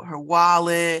without her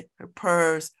wallet, her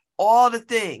purse, all the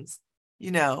things.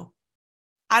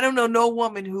 I don't know no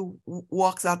woman who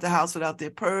walks out the house without their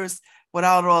purse,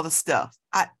 without all the stuff.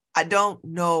 I don't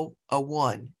know a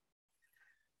one.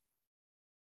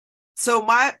 So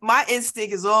my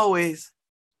instinct is always,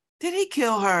 did he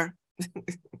kill her?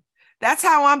 That's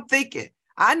how I'm thinking.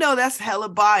 I know that's hella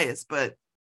biased, but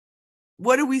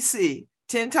what do we see?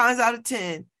 10 times out of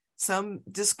 10, some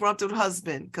disgruntled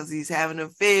husband because he's having an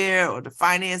affair, or the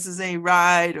finances ain't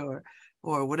right, or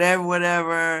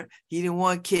whatever. He didn't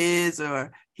want kids,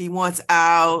 or he wants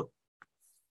out,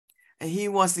 and he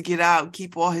wants to get out and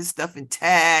keep all his stuff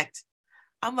intact.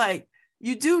 I'm like,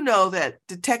 you do know that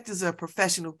detectives are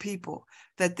professional people,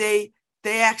 that they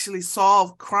actually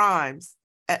solve crimes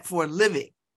for a living,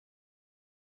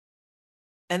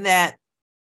 and that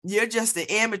you're just an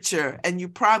amateur, and you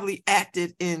probably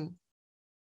acted in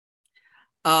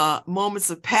moments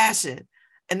of passion,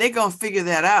 and they're going to figure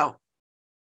that out,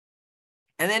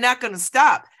 and they're not going to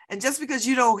stop. And just because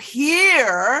you don't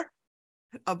hear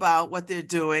about what they're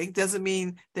doing doesn't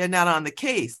mean they're not on the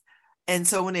case. And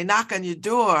so when they knock on your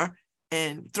door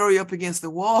and throw you up against the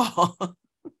wall,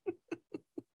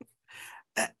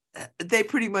 they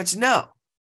pretty much know,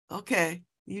 okay,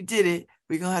 you did it.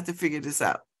 We're going to have to figure this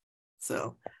out.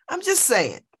 So I'm just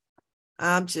saying.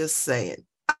 I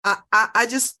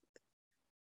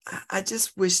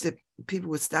just wish that people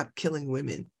would stop killing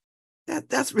women.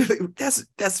 That's really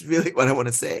what I want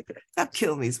to say. Stop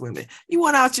killing these women. You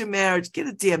want out your marriage, get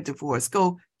a damn divorce.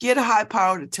 Go get a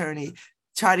high-powered attorney,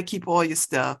 try to keep all your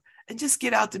stuff, and just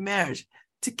get out the marriage.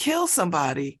 To kill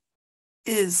somebody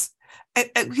is,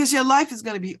 because your life is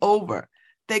going to be over.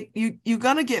 You're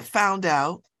going to get found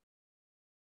out,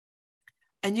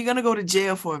 and you're going to go to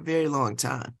jail for a very long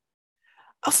time.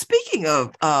 Speaking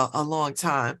of a long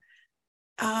time,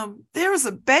 there was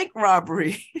a bank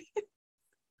robbery,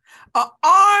 an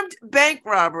armed bank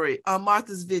robbery on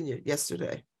Martha's Vineyard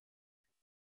yesterday.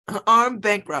 An armed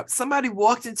bank robbery. Somebody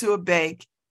walked into a bank.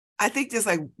 I think there's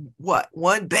like,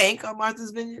 one bank on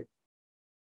Martha's Vineyard?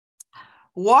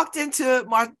 Walked into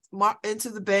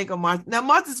the bank on Martha. Now,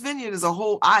 Martha's Vineyard is a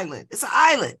whole island. It's an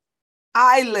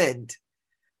island.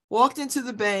 Walked into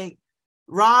the bank,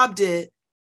 robbed it,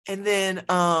 and then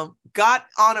got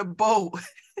on a boat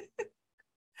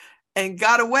and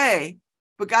got away,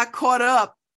 but got caught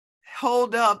up,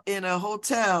 holed up in a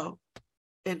hotel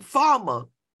in Falmouth,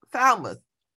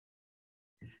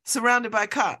 surrounded by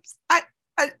cops.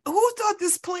 I Who thought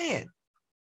this plan?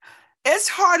 It's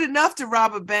hard enough to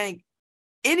rob a bank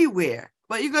anywhere,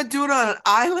 but you're going to do it on an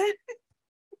island?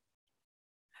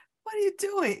 What are you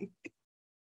doing?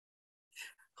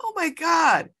 Oh my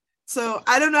God. So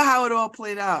I don't know how it all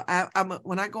played out.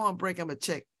 When I go on break, I'm gonna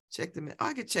check them.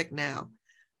 I could check now.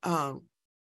 But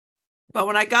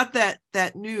when I got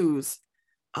that news,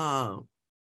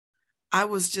 I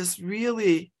was just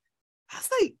really, I was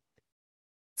like,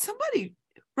 somebody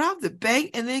robbed the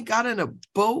bank and then got in a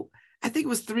boat. I think it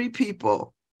was 3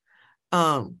 people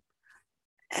to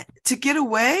get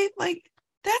away. Like,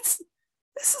 this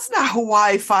is not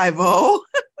Hawaii 5-0.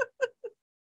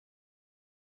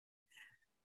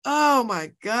 Oh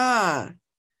my God.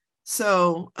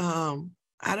 So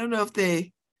I don't know if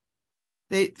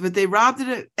but they robbed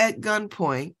it at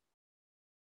gunpoint.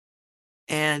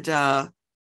 And I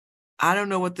don't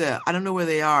know where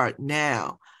they are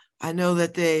now. I know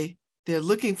that they're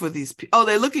looking for these people. Oh,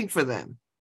 they're looking for them.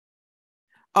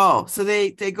 Oh, so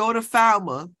they go to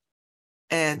Falmouth,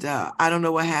 and I don't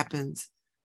know what happens.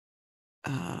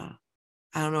 I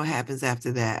don't know what happens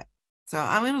after that. So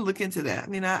I'm going to look into that. I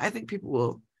mean, I think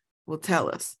people will tell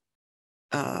us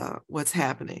what's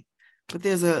happening. But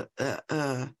there's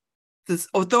this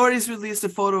authorities released a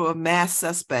photo of a masked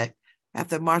suspect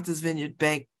after Martha's Vineyard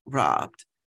bank robbed,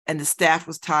 and the staff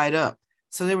was tied up.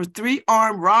 So there were 3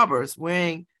 armed robbers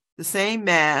wearing the same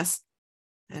mask.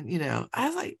 And, I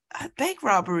was like, bank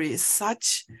robbery is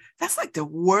that's like the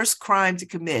worst crime to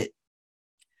commit.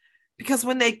 Because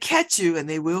when they catch you, and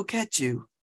they will catch you,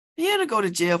 you're going to go to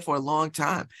jail for a long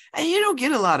time. And you don't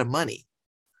get a lot of money,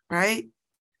 right?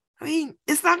 I mean,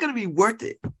 it's not going to be worth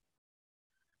it.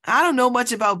 I don't know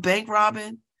much about bank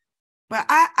robbing, but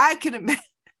I can imagine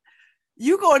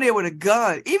you go in there with a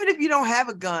gun, even if you don't have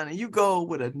a gun and you go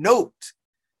with a note,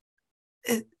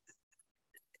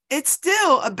 it's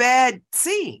still a bad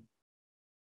scene.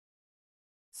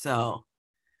 So,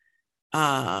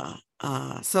 so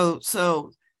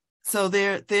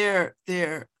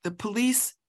the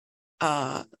police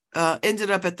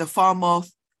ended up at the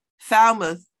Falmouth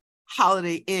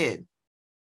Holiday Inn,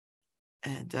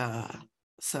 and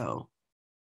so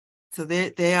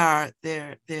they're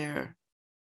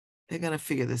gonna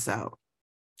figure this out.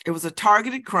 It was a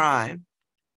targeted crime,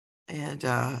 and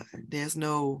there's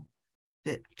no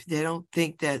that they don't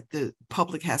think that the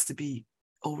public has to be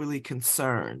overly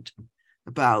concerned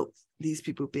about these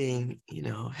people being,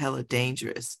 hella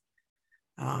dangerous.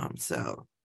 So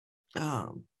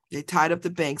they tied up the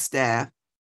bank staff,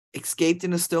 escaped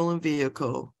in a stolen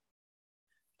vehicle.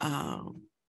 And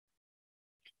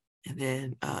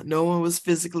then no one was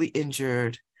physically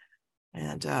injured.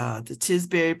 And the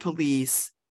Tisbury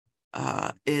police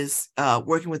is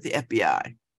working with the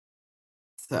FBI.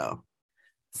 So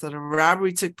the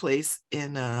robbery took place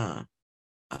in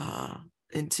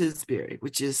Tisbury,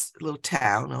 which is a little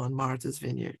town on Martha's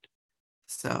Vineyard.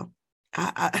 So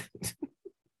I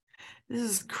this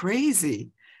is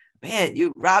crazy. Man,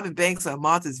 you robbing banks on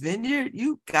Martha's Vineyard,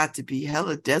 you got to be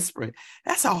hella desperate.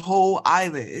 That's a whole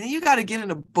island. And you got to get in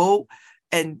a boat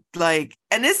and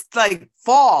it's like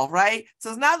fall, right? So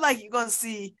it's not like you're going to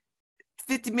see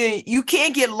 50 million. You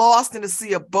can't get lost in a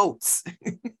sea of boats.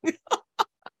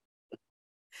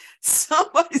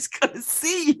 Somebody's going to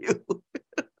see you.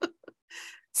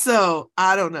 So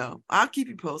I don't know. I'll keep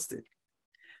you posted.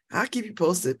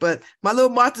 But my little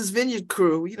Martha's Vineyard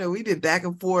crew, we've been back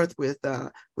and forth with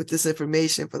this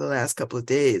information for the last couple of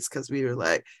days, because we were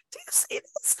like, do you see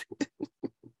this?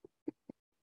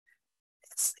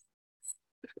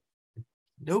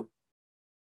 Nope.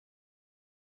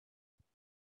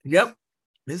 Yep.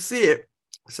 Let's see it.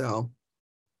 So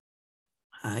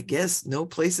I guess no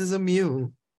place is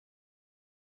immune.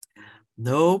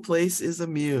 No place is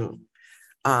immune.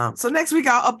 So next week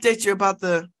I'll update you about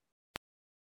the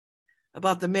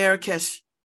Marrakesh,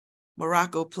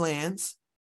 Morocco plans.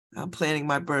 I'm planning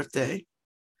my birthday,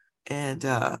 and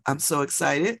I'm so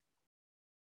excited.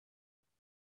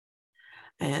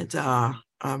 And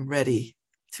I'm ready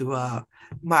to a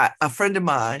friend of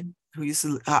mine who I used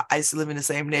to live in the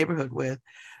same neighborhood with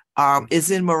is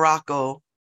in Morocco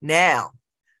now,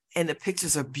 and the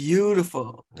pictures are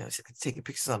beautiful. She's taking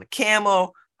pictures on a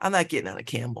camel. I'm not getting on a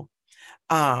camel.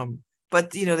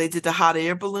 But they did the hot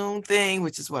air balloon thing,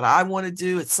 which is what I want to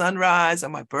do at sunrise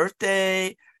on my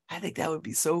birthday. I think that would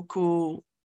be so cool.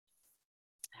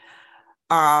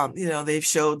 They've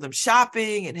showed them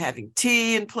shopping and having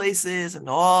tea in places and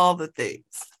all the things.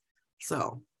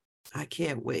 So I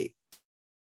can't wait.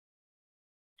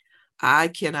 I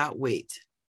cannot wait.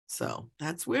 So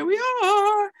that's where we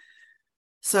are.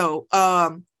 So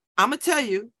I'm gonna tell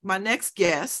you, my next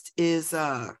guest is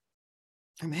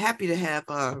I'm happy to have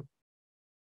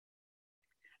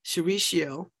Chef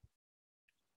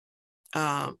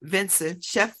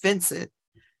Vincent.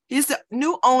 He's the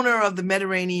new owner of the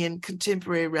Mediterranean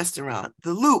contemporary restaurant,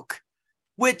 the Luke,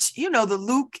 which, the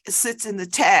Luke sits in the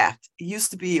Taft. It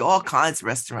used to be all kinds of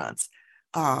restaurants.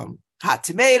 Hot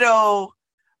Tomato,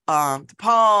 the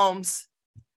Palms,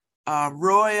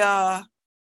 Roya,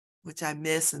 which I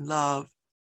miss and love.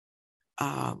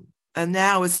 And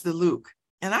now it's the Luke.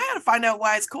 And I had to find out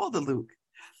why it's called the Luke.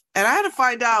 And I had to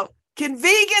find out, can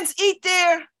vegans eat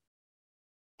there?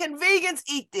 Can vegans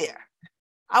eat there?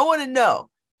 I want to know,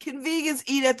 can vegans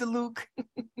eat at the Luke?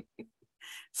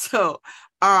 So,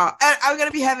 and I'm going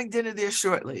to be having dinner there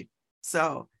shortly.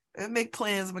 So I'll make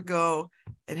plans. I'm going to go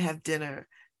and have dinner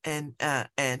and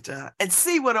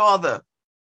see what all the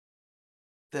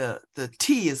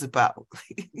tea is about.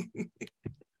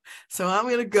 So I'm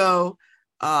going to go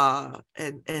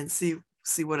and see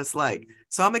what it's like.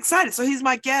 So I'm excited. So he's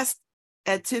my guest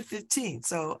at 10:15.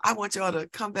 So I want y'all to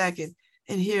come back and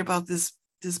hear about this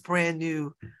brand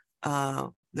new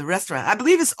the restaurant. I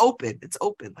believe it's open. It's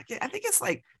open. Like, I think it's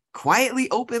like quietly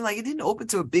open. Like, it didn't open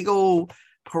to a big old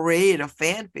parade or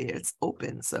fanfare. It's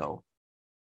open. So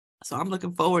I'm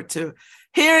looking forward to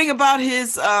hearing about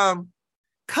his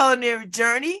culinary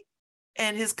journey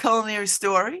and his culinary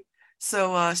story.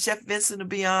 So Chef Vincent will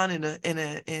be on in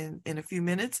a few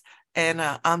minutes, and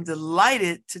I'm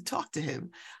delighted to talk to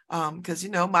him because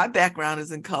my background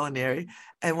is in culinary,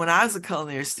 and when I was a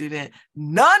culinary student,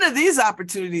 none of these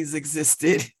opportunities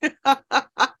existed.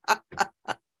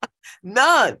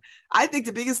 None. I think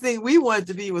the biggest thing we wanted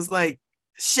to be was like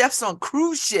chefs on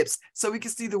cruise ships so we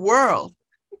could see the world,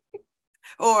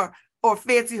 or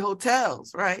fancy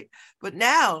hotels, right? But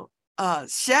now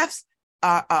chefs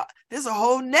are there's a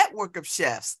whole network of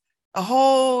chefs, a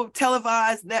whole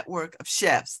televised network of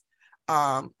chefs.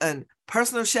 And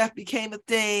personal chef became a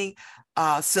thing.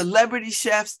 Celebrity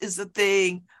chefs is a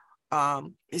thing.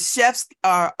 Chefs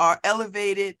are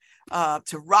elevated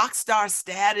to rock star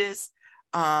status.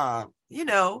 So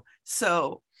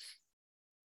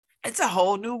it's a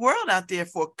whole new world out there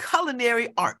for culinary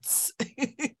arts.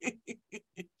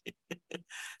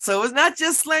 So it's not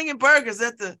just slinging burgers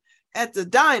at the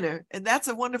diner, and that's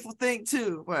a wonderful thing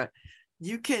too. But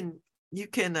you can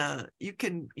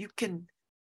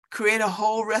create a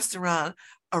whole restaurant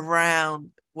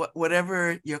around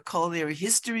whatever your culinary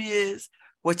history is,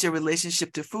 what your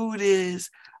relationship to food is.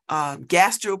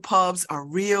 Gastropubs are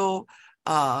real.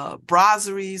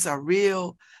 Brasseries are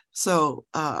real. So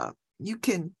you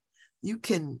can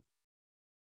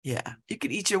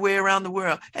eat your way around the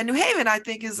world. And New Haven, I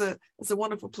think, is a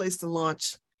wonderful place to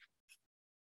launch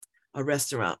a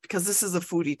restaurant, because this is a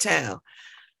foodie town.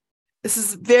 This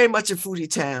is very much a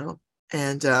foodie town.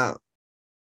 And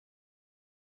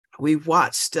we've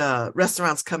watched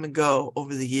restaurants come and go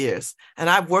over the years. And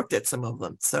I've worked at some of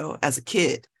them. So as a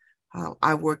kid,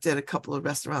 I worked at a couple of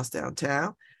restaurants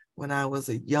downtown when I was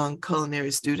a young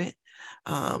culinary student.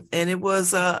 And it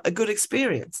was a good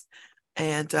experience.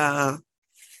 And I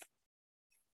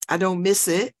don't miss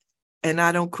it. And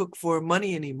I don't cook for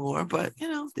money anymore, but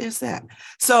there's that.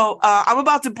 So I'm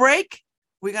about to break.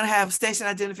 We're going to have station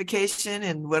identification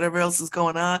and whatever else is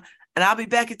going on. And I'll be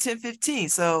back at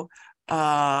 10:15. So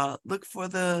look for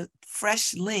the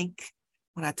fresh link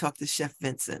when I talk to Chef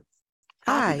Vincent.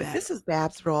 Hi, this is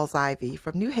Babz Rawls-Ivy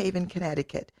from New Haven,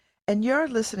 Connecticut, and you're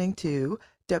listening to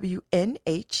WNHHLP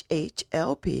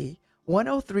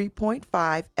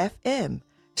 103.5 FM,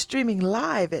 streaming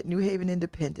live at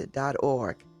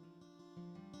newhavenindependent.org.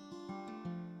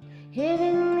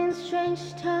 Even in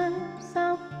strange times,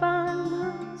 I'll find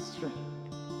my strength.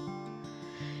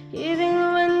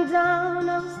 Even when down,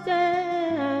 I'll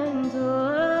stand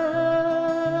tall.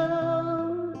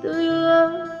 Do you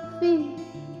love me?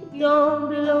 You don't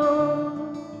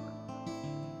belong.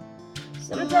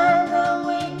 Sometimes I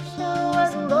wish I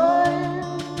wasn't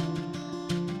born.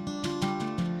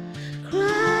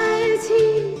 Cry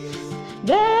tears,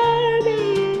 bear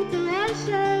me to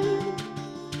measure.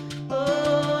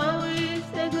 Oh, I wish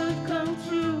they could come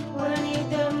true when I need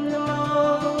them the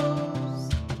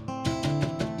most.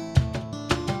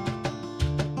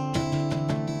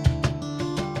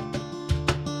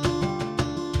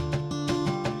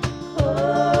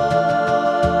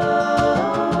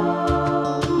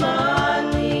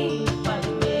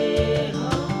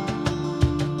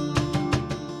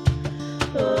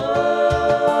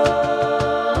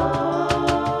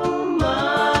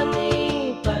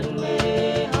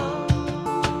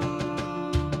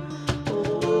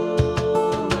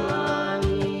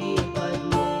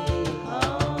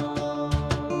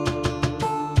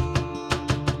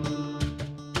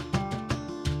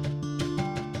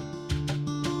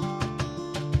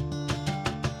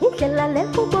 ukelale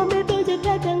kubome beje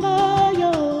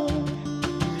katangayo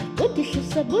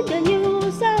utishisa bunda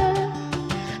nyusa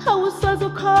hausazo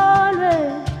kale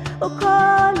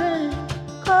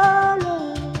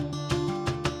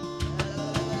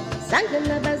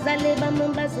sangela bazale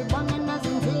bamumbazi bone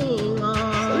nazinzingo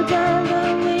ujanga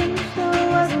wisho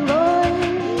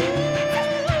wazingoyi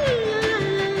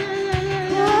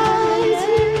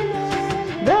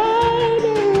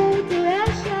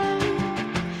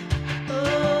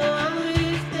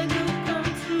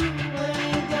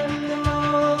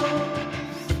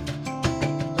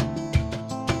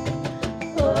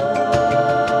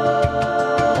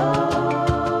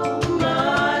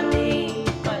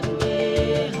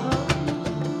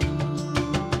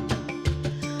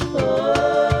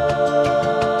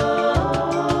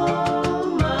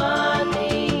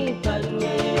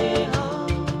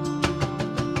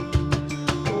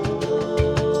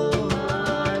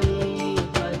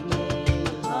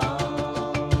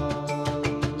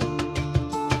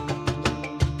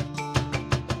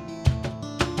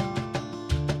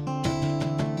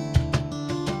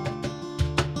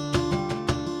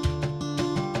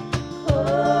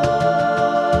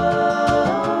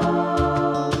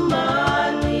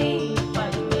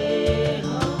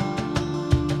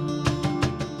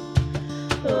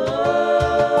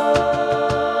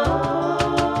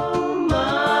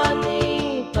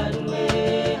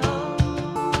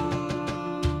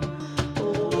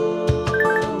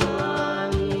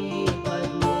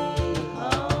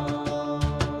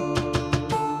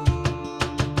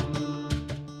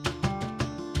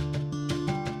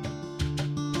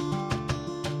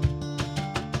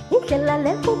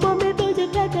ukelale kubome beje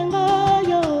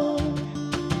katangayo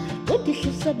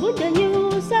utishisa bunda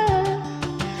nyusa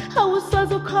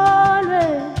hausazo kale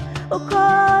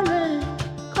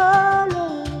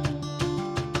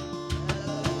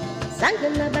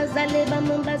sangela bazale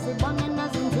bamumbazi bone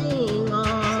nazinzingo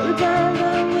ujanga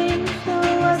wisho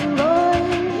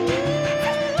wazingoyi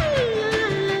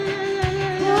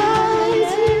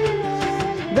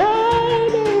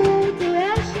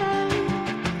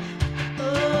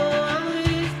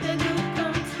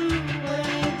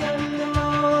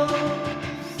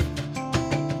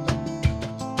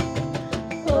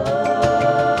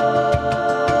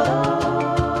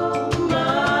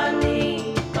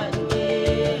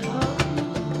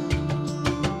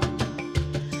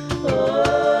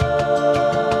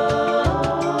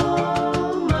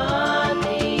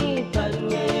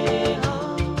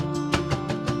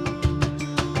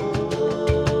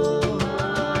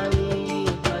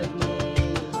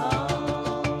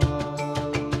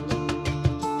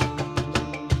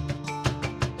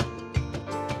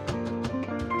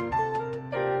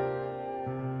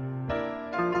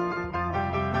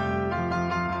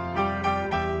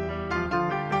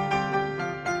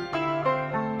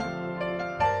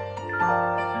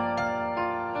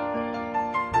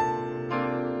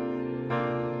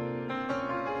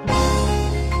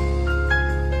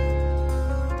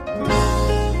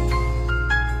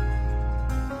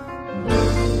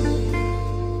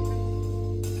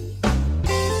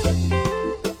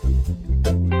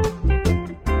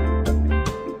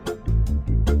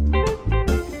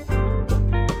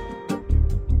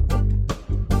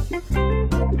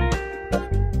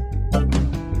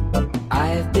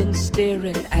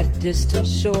Staring at distant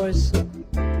shores,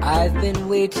 I've been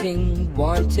waiting,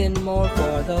 wanting more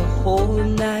for the whole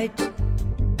night,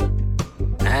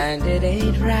 and it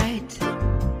ain't right.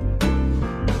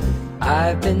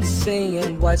 I've been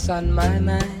saying what's on my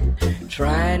mind,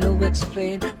 trying to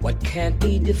explain what can't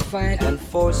be defined, and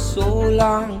for so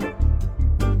long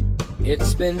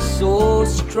it's been so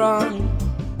strong.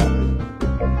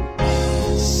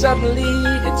 Suddenly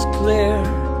it's clear,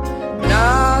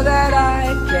 now that I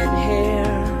can hear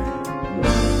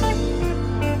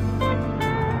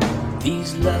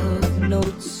these love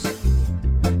notes,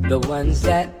 the ones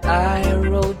that I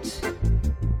wrote.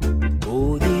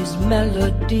 Oh, these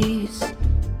melodies,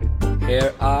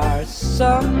 here are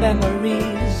some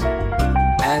memories,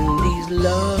 and these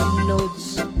love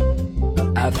notes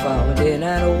I found in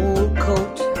an old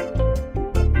coat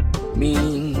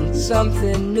mean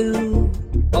something new,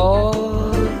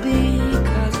 all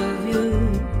because of you.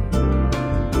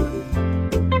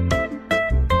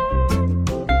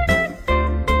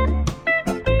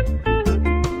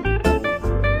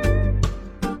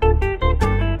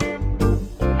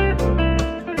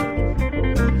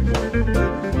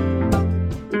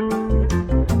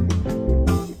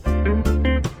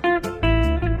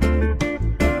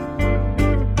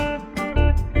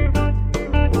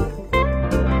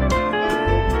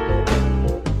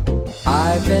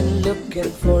 I've been looking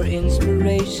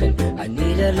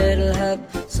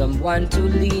someone to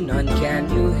lean on. Can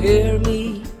you hear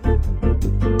me?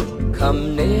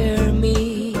 Come near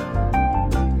me.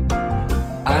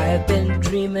 I've been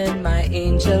dreaming my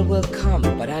angel will come,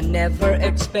 but I never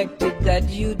expected that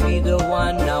you'd be the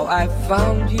one. Now I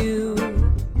found you,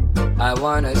 I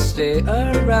wanna stay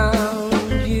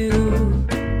around you.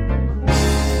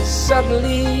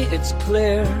 Suddenly it's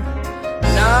clear,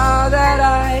 now that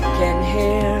I can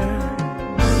hear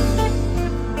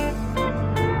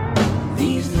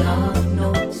these love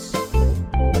notes,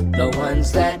 the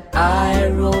ones that I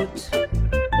wrote.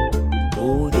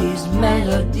 Oh, these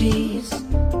melodies,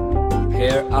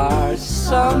 here are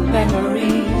some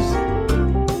memories.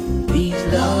 These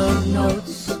love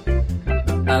notes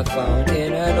I found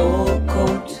in an old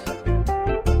coat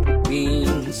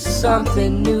mean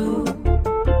something new,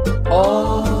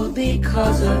 all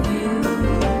because of you.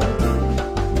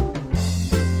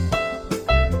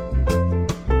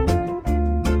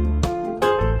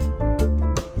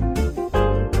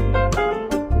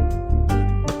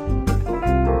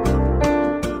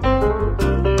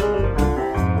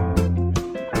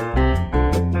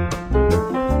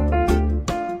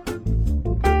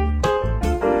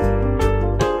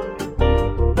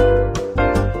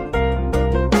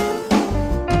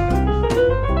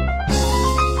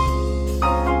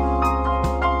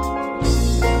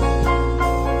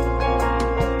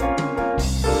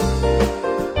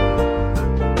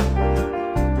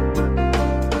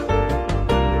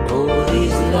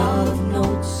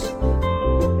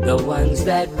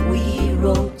 That we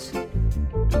wrote,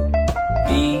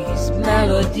 these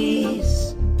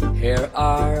melodies, here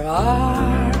are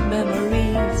our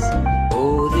memories.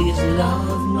 Oh, these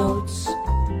love notes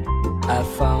I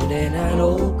found in an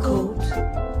old coat,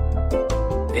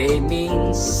 they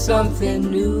mean something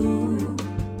new,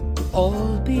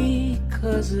 all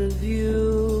because of you.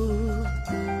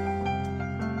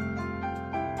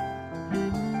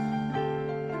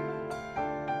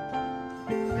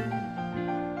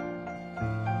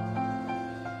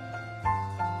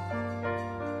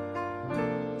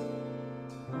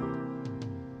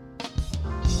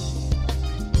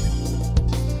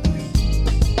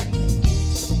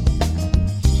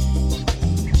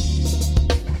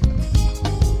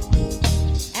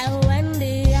 And when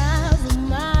the hours of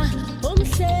my home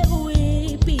say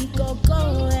we pick up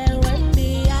go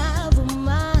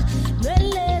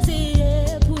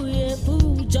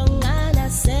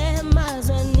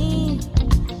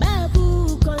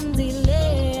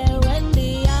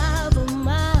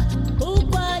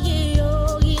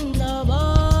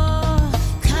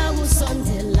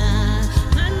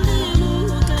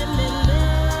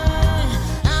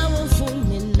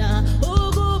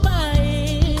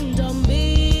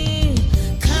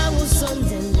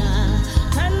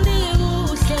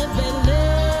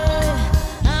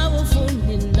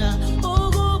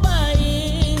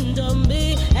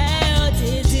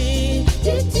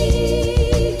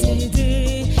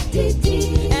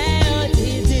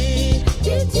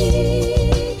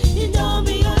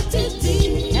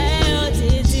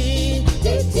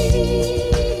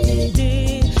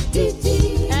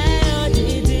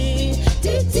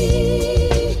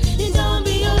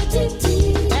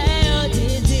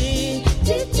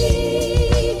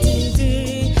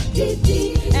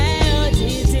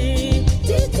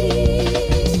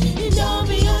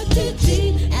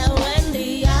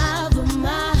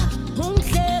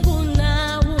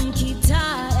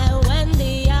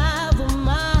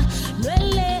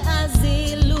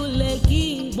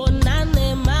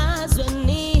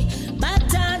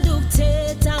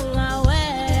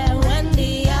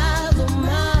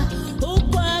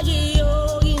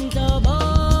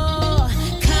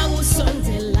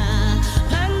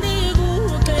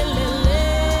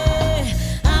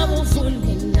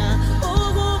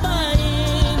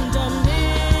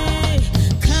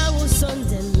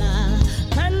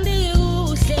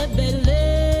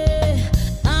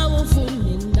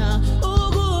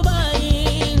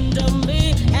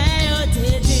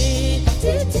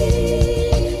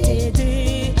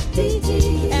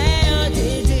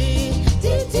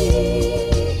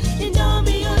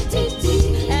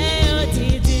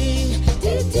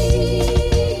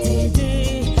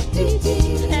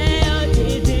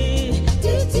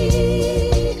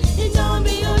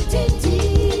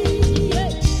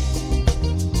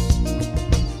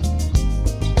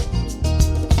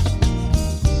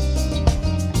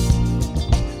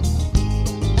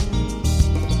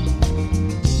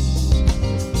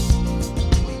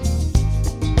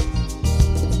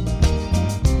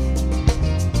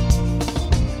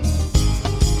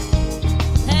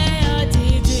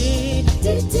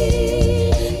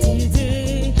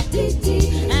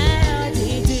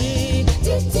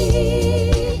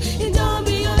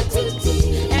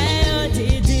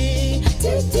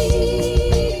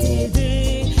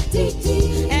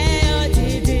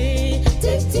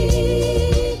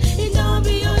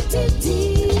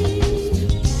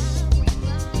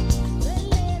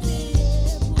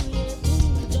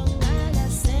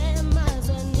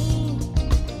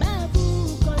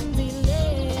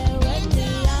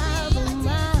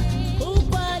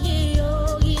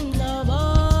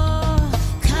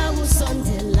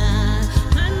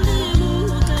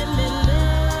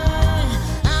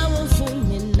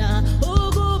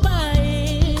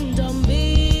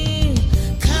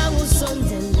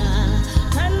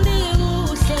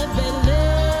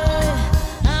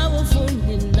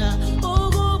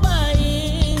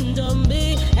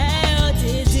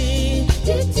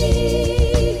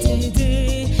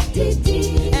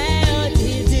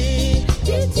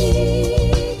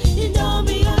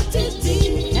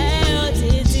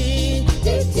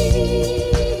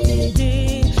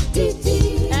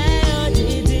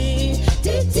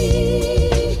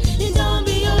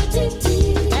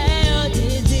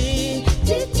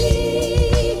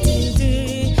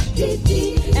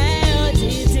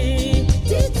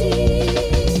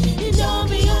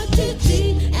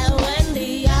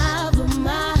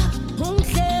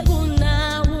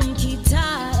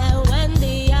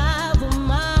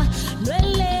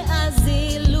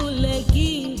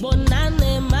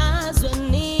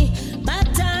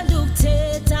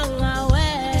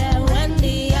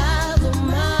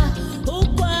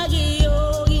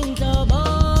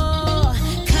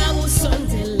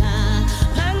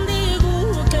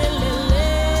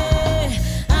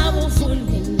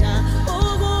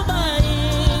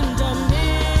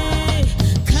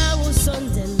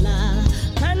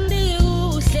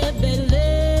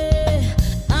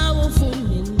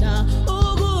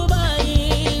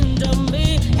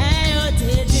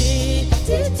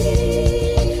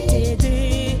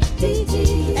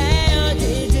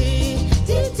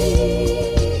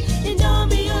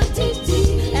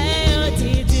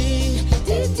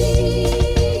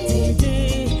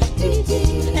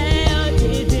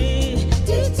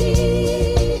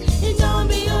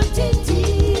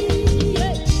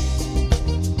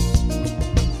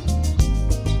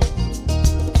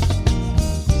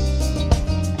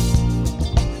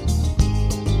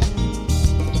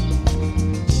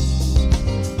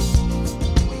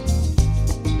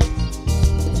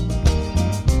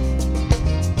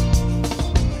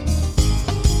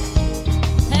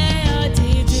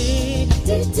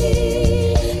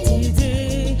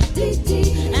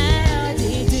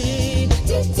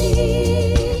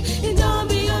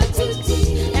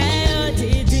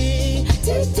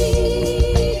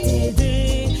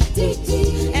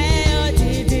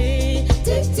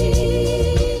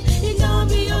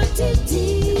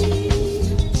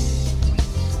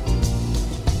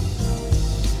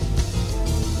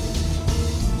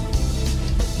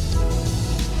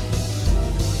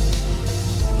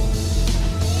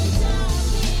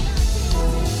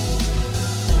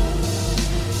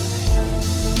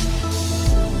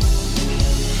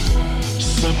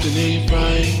something ain't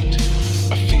right.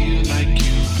 I feel like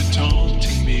you've been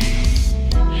taunting me,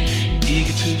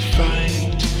 eager to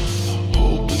fight,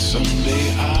 hoping someday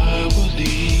I will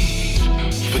leave.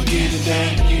 Forgetting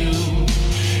that you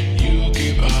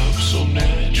gave up so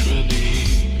naturally.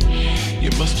 You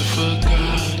must have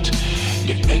forgot,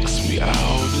 you X'd me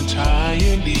out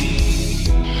entirely.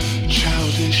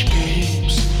 Childish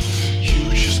games, you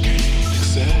just can't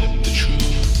accept the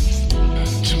truth.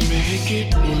 To make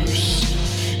it worse,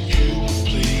 you would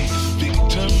play the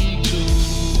victim too.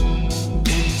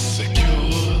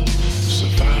 Insecure,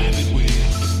 surviving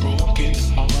with a broken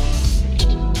heart.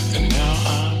 And now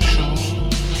I'm sure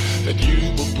that you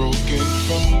were broken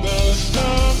from the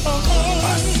start. I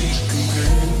seek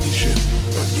companionship,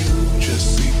 but you just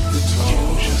seek the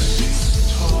toy.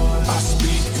 I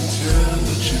speak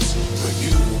intelligence, but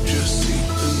you just seek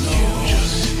the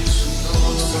noise.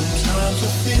 Sometimes I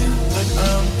feel like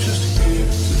I'm just here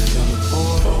to fill a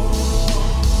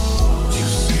void. You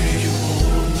say you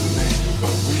want the man,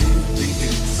 but really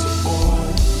it's a boy.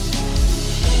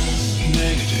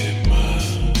 Negative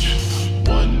much,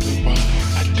 wonder why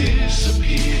I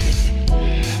disappear.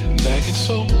 Lagging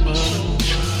so much,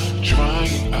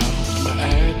 drying out my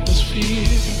atmosphere.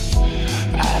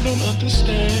 I don't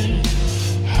understand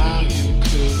how you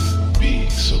could be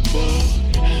so bored.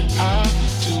 I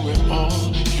do it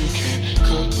all. You can't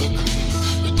cook or clean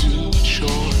or do it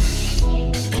sure.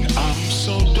 And I'm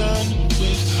so done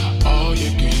with all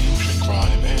your games and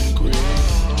crime and grit.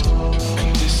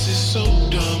 And this is so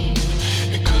dumb.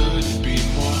 It couldn't be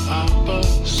more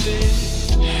opposite.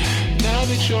 Now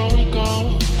that you're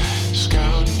gone,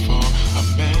 scouting for a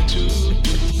man to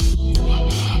do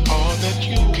all that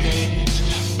you can't.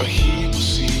 But he will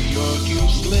see you're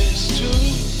useless too.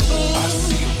 I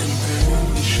see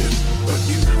companionship, but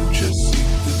you just seek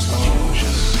the toy.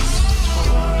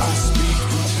 I speak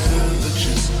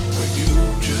intelligence, but you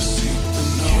just seek the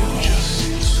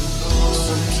noise.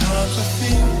 Sometimes I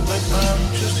feel like I'm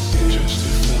just here just to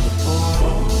fill a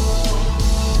void.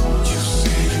 You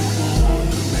say you want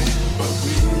a man, but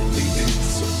really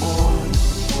it's a boy.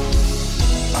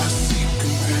 I seek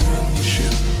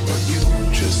companionship, but you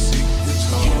just seek the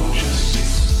toy.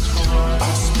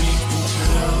 I speak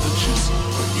intelligence,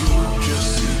 but you just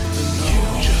seek the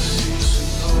noise.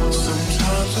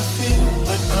 Sometimes I feel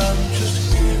like I'm just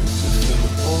here to fill a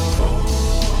void.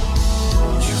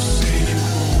 You say you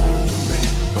want a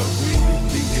man, but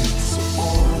really it's a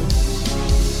boy.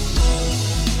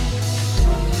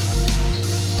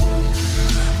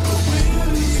 But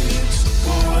really it's a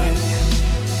boy.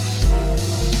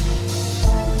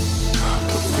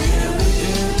 But really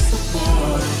it's a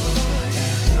boy.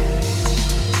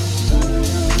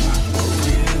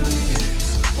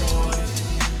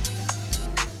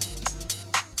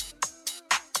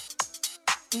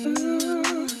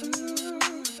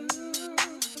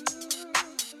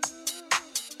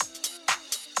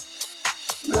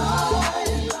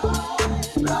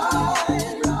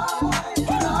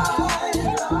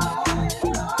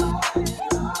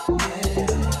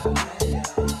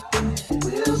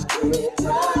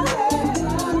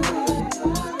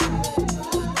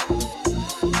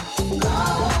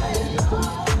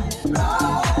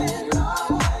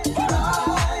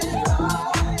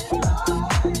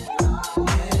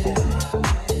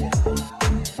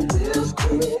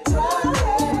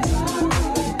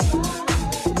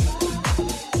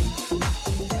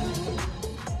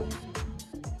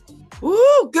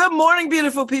 Good morning,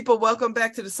 beautiful people. Welcome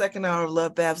back to the second hour of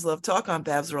LoveBabz, LoveTalk. I'm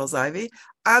Babz Rawls-Ivy.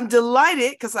 I'm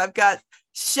delighted because I've got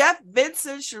Chef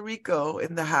Vincent Chirico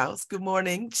in the house. Good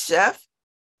morning, Chef.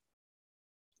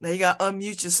 Now you got to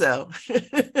unmute yourself.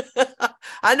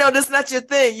 I know that's not your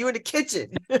thing. You're in the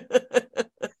kitchen.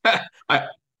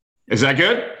 Is that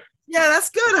good? Yeah, that's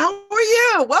good. How are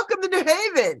you? Welcome to New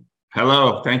Haven.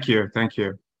 Hello. Thank you. Thank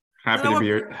you. Happy to be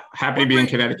here. Happy to be in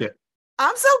Connecticut.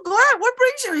 I'm so glad. What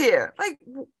brings you here? Like,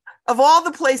 of all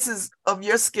the places of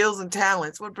your skills and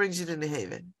talents, what brings you to New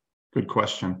Haven? Good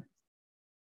question.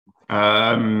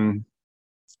 So,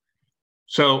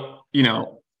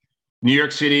 New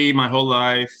York City, my whole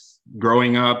life,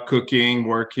 growing up, cooking,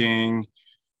 working,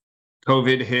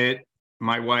 COVID hit.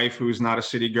 My wife, who's not a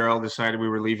city girl, decided we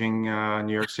were leaving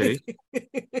New York City,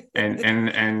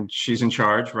 and she's in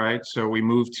charge, right? So we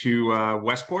moved to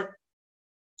Westport.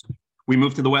 We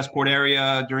moved to the Westport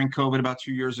area during COVID about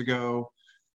 2 years ago.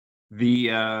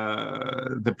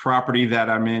 The property that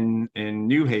I'm in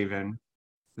New Haven,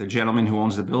 the gentleman who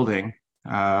owns the building,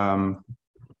 I've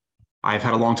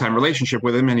had a long time relationship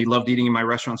with him, and he loved eating in my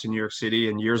restaurants in New York City.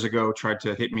 And years ago, tried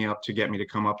to hit me up to get me to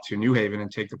come up to New Haven and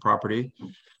take the property.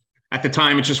 at the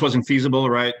time, it just wasn't feasible,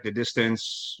 right? The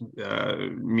distance,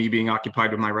 me being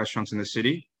occupied with my restaurants in the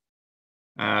city.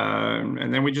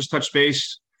 And then we just touched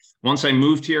base. Once I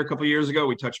moved here a couple of years ago,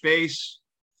 we touched base.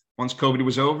 Once COVID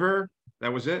was over,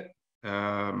 that was it.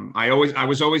 I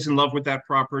was always in love with that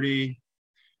property.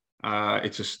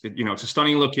 It's a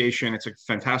stunning location. It's a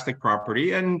fantastic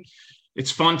property, and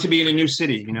it's fun to be in a new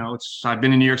city. I've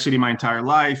been in New York City my entire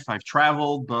life. I've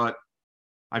traveled, but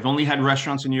I've only had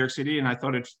restaurants in New York City, and I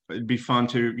thought it'd be fun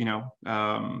to,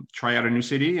 try out a new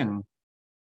city. And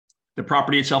the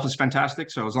property itself is fantastic.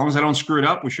 So as long as I don't screw it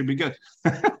up, we should be good.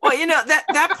 Well,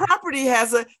 that property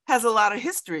has a lot of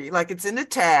history. Like, it's in the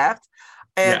Taft,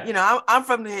 and I'm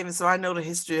from New Haven, so I know the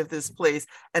history of this place.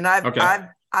 And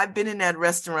I've been in that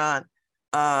restaurant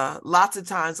lots of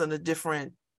times under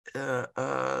different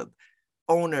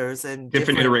owners and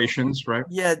different iterations, right?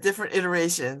 Yeah, different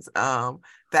iterations.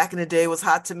 Back in the day, it was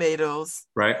Hot Tomatoes,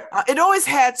 right? It always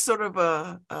had sort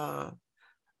of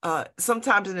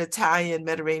sometimes an Italian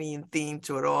Mediterranean theme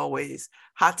to it. Always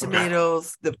Hot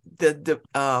Tomatoes,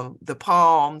 the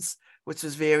Palms, which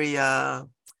was very and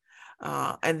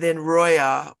then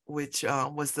Roya, which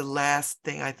was the last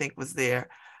thing I think was there.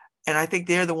 And I think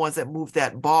they're the ones that moved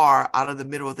that bar out of the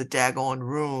middle of the daggone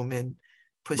room and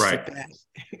pushed it back.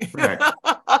 Right.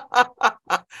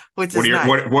 Which what is are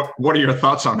nice. What are your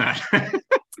thoughts on that?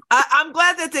 I'm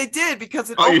glad that they did, because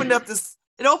it opened up the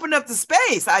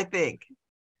space, I think.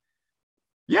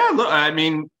 Yeah, look, I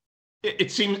mean,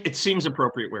 it seems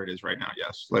appropriate where it is right now.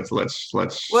 Yes, let's. Well,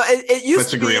 it used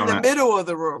to be in the middle of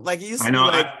the room, like it used to be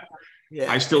like. Yeah.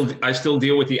 I still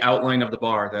deal with the outline of the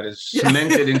bar that is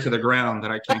cemented into the ground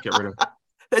that I can't get rid of.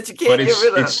 That you can't get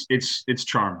rid of. It's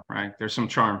charm, right? There's some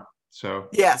charm. So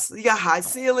yes, you got high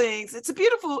ceilings. It's a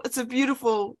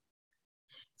beautiful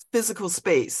physical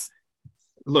space.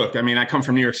 Look, I mean, I come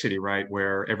from New York City, right,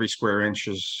 where every square inch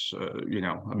is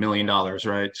 $1 million,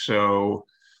 right? So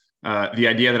the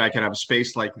idea that I can have a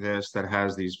space like this that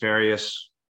has these various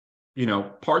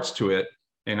parts to it,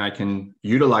 and I can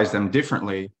utilize them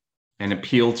differently and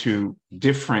appeal to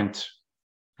different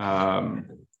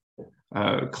clients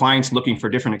looking for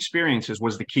different experiences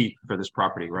was the key for this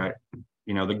property, right?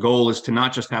 The goal is to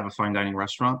not just have a fine dining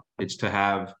restaurant, it's to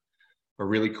have a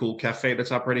really cool cafe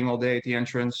that's operating all day at the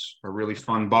entrance, a really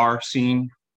fun bar scene,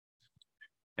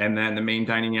 and then the main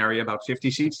dining area, about 50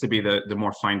 seats, to be the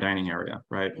more fine dining area,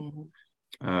 right?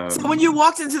 Mm-hmm. So when you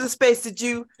walked into the space, did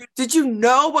you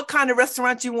know what kind of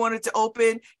restaurant you wanted to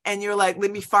open, and you're like,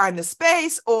 let me find the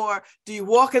space? Or do you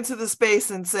walk into the space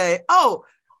and say, oh,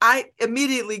 I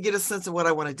immediately get a sense of what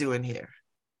I want to do in here?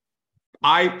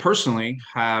 I personally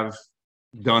have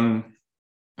done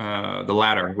the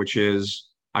latter, which is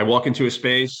I walk into a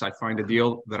space, I find a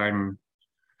deal that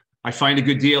I find a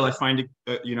good deal. I find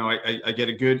I get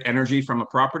a good energy from a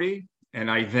property, and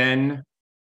I then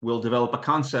will develop a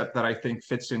concept that I think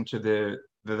fits into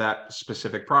that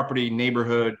specific property,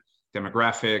 neighborhood,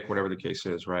 demographic, whatever the case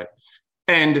is, right?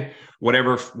 And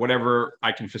whatever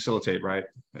I can facilitate, right?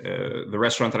 The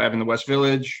restaurant that I have in the West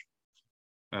Village,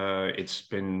 it's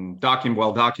been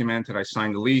well documented. I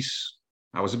signed the lease.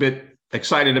 I was a bit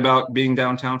excited about being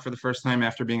downtown for the first time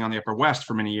after being on the Upper West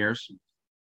for many years.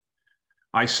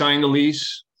 I signed the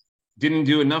lease. Didn't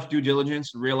do enough due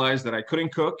diligence, realized that I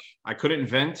couldn't cook, I couldn't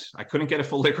vent, I couldn't get a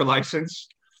full liquor license,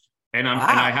 and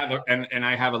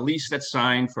I have a lease that's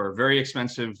signed for a very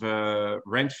expensive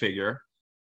rent figure,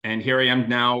 and here I am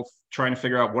now trying to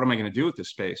figure out what am I going to do with this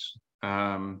space.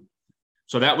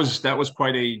 So that was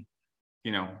quite a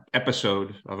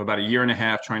episode of about a year and a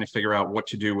half trying to figure out what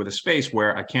to do with a space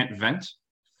where I can't ventilate,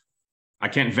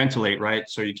 right?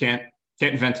 So you can't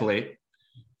ventilate,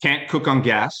 can't cook on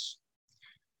gas,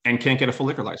 and can't get a full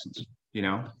liquor license,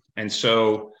 And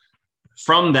so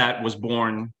from that was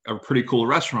born a pretty cool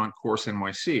restaurant, Course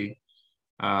NYC,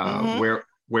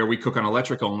 where we cook on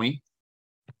electric only.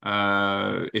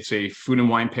 It's a food and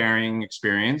wine pairing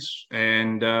experience,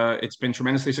 and it's been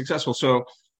tremendously successful. So,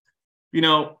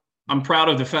 I'm proud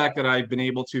of the fact that I've been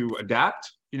able to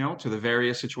adapt, to the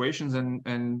various situations.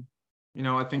 And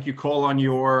I think you call on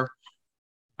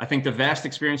I think the vast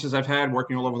experiences I've had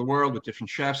working all over the world with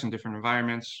different chefs and different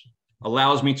environments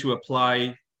allows me to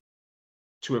apply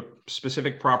to a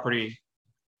specific property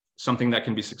something that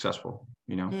can be successful,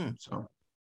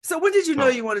 So when did you know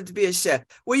you wanted to be a chef?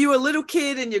 Were you a little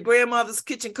kid in your grandmother's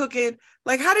kitchen cooking?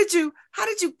 Like, how did you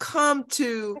come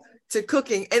to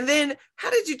cooking? And then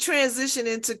how did you transition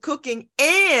into cooking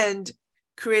and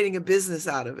creating a business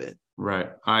out of it? Right.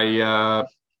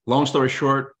 Long story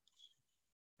short,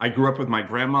 I grew up with my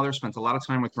grandmother, spent a lot of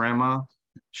time with grandma.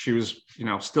 She was,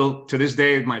 still to this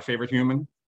day, my favorite human,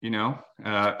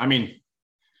 I mean,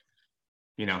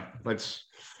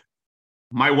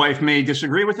 my wife may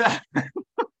disagree with that,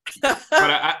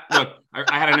 but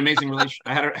I had an amazing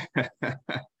I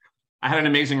had an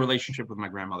amazing relationship with my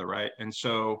grandmother, right? And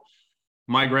so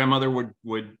my grandmother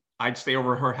I'd stay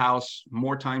over her house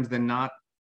more times than not,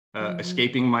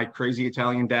 escaping my crazy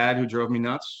Italian dad who drove me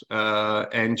nuts.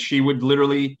 And she would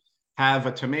literally have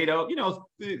a tomato.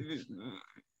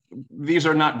 These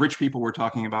are not rich people we're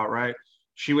talking about, right?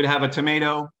 She would have a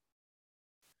tomato,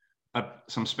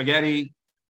 some spaghetti,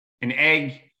 an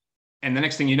egg, and the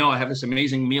next thing you know, I have this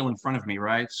amazing meal in front of me,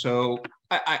 right? So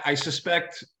I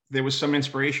suspect there was some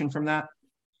inspiration from that.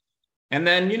 And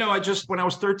then, when I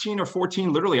was 13 or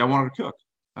 14, literally, I wanted to cook.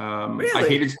 Really?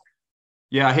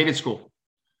 I hated school.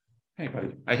 Hey,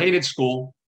 buddy. I hated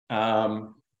school.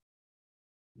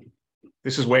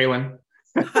 This is Waylon.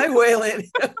 Hi, Waylon.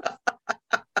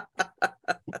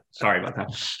 Sorry about that.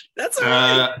 That's all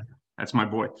right. That's my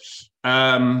boy.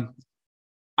 I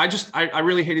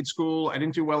really hated school. I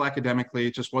didn't do well academically.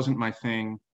 It just wasn't my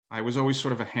thing. I was always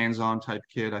sort of a hands-on type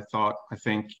kid, I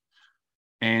think.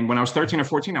 And when I was 13 or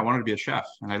 14, I wanted to be a chef.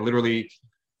 And I literally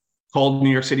called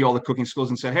New York City, all the cooking schools,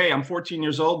 and said, hey, I'm 14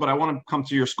 years old, but I want to come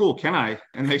to your school. Can I?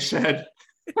 And they said,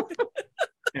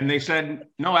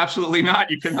 no, absolutely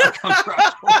not. You cannot come to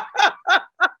our school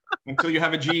until you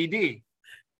have a GED.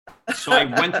 So I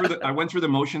went through the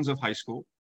motions of high school.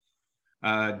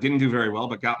 Didn't do very well,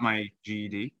 but got my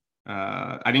GED.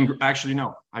 I didn't actually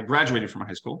know. I graduated from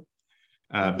high school,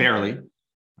 barely.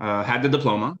 Had the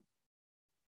diploma.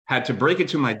 Had to break it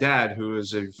to my dad, who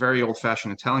is a very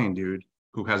old-fashioned Italian dude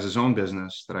who has his own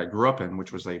business that I grew up in,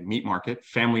 which was a meat market,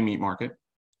 family meat market,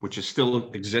 which is still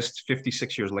exists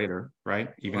 56 years later, right?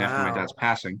 Even after my dad's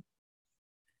passing.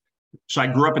 So I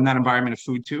grew up in that environment of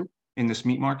food too, in this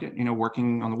meat market,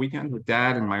 working on the weekend with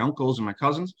dad and my uncles and my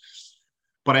cousins.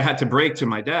 But I had to break to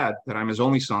my dad that I'm his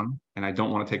only son and I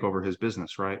don't want to take over his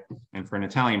business, right? And for an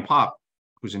Italian pop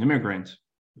who's an immigrant,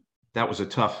 that was a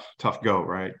tough go,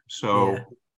 right? So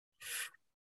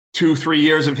 2-3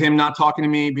 years of him not talking to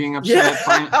me, being upset.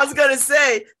 Yeah, I was gonna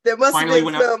say there must have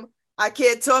been some. I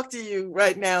can't talk to you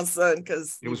right now, son,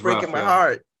 because it was breaking my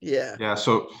heart. Yeah.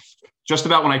 So just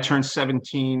about when I turned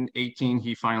 17, 18,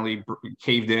 he finally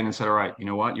caved in and said, all right, you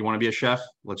know what? You want to be a chef?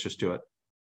 Let's just do it.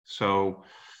 So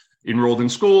enrolled in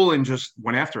school and just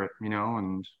went after it,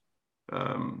 and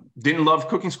didn't love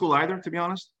cooking school either, to be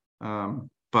honest.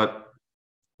 But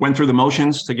went through the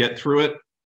motions to get through it.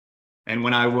 And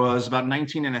when I was about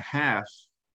 19 and a half,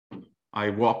 I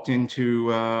walked into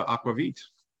Aquavit.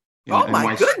 Oh,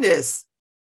 my goodness.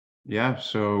 Yeah.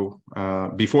 So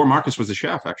before Marcus was the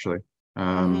chef, actually.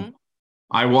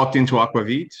 I walked into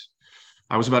Aquavit.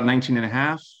 I was about 19 and a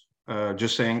half,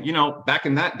 just saying, back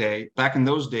in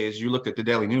those days, you looked at the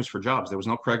daily news for jobs. There was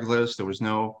no Craigslist. There was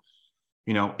no,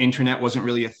 internet wasn't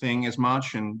really a thing as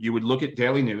much. And you would look at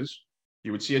daily news.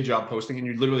 You would see a job posting and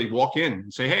you'd literally walk in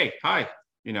and say, hey, hi.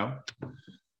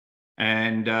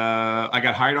 And I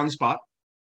got hired on the spot,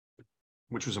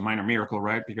 which was a minor miracle,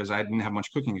 right? Because I didn't have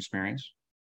much cooking experience.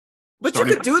 But you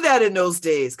could do that in those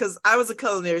days because I was a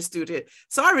culinary student.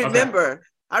 So I remember,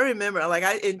 like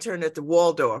I interned at the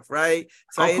Waldorf, right?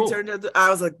 So I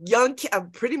was a young kid,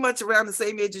 I'm pretty much around the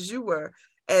same age as you were.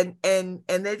 And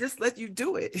they just let you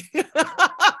do it.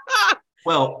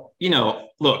 Well,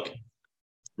 look,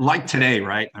 like today,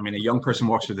 right? I mean, a young person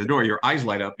walks through the door, your eyes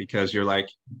light up because you're like,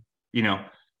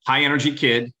 high energy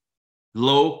kid,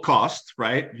 low cost,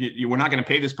 right? You we're not going to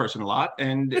pay this person a lot.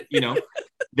 And,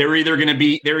 they're either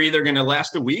going to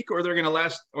last a week or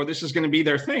this is going to be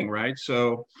their thing. Right.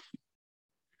 So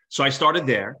I started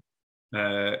there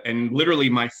and literally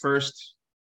my first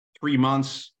 3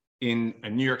 months in a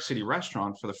New York City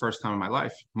restaurant for the first time in my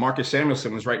life, Marcus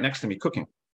Samuelson was right next to me cooking.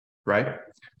 Right.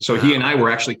 So he and I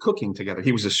were actually cooking together.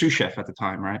 He was a sous chef at the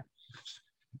time. Right.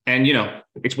 And,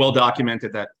 it's well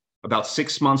documented that about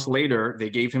 6 months later,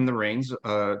 they gave him the reins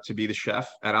to be the chef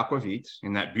at Aquavit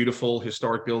in that beautiful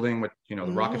historic building with, the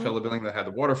Rockefeller building that had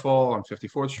the waterfall on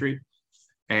 54th Street.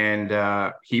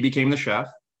 And he became the chef.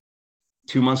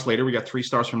 2 months later, we got 3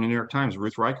 stars from the New York Times,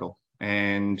 Ruth Reichel,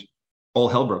 and all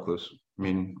hell broke loose. I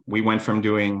mean, we went from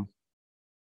doing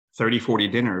 30, 40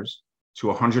 dinners to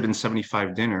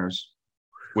 175 dinners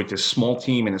with this small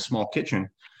team in a small kitchen.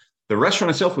 The restaurant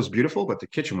itself was beautiful, but the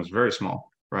kitchen was very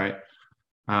small, right?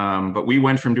 But we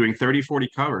went from doing 30, 40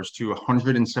 covers to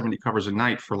 170 covers a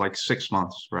night for like 6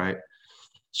 months, right?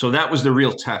 So that was the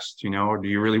real test, do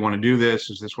you really want to do this?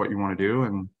 Is this what you want to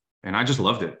do? And I just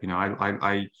loved it.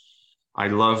 I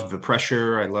loved the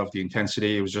pressure. I loved the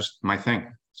intensity. It was just my thing.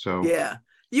 So yeah,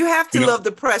 you have to love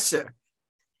the pressure.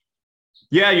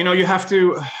 Yeah, you have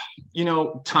to,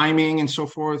 timing and so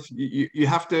forth. You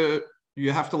have to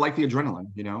like the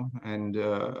adrenaline, And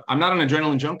I'm not an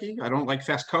adrenaline junkie. I don't like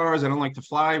fast cars. I don't like to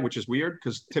fly, which is weird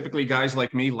because typically guys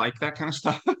like me like that kind of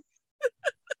stuff.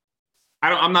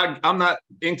 I'm not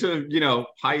into,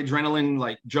 high adrenaline,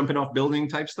 like jumping off building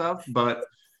type stuff, but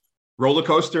roller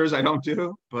coasters I don't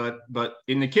do. But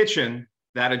in the kitchen,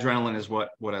 that adrenaline is what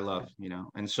I love,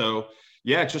 And so,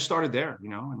 yeah, it just started there,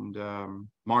 and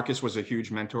Marcus was a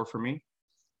huge mentor for me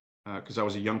because I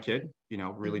was a young kid,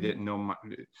 really didn't know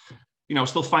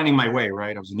still finding my way,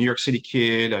 right? I was a New York City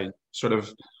kid. I sort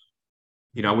of,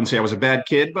 I wouldn't say I was a bad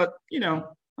kid, but, I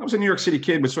was a New York City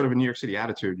kid with sort of a New York City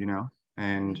attitude,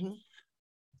 and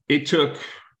it took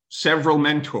several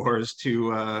mentors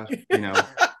to,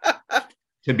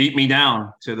 to beat me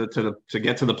down to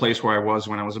get to the place where I was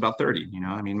when I was about 30,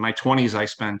 I mean, my 20s, I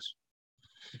spent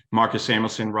Marcus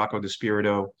Samuelsson, Rocco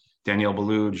DiSpirito, Daniel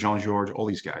Boulud, Jean-Georges, all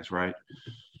these guys, right?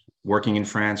 Working in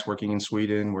France, working in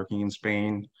Sweden, working in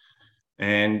Spain.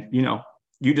 And,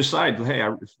 you decide, hey,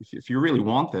 if you really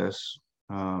want this,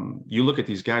 you look at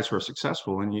these guys who are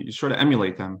successful and you sort of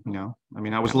emulate them, I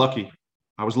mean, I was lucky.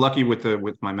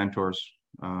 with my mentors,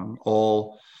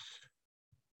 all,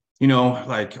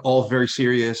 like all very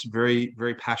serious, very,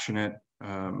 very passionate.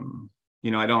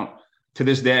 To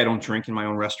this day, I don't drink in my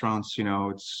own restaurants,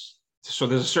 so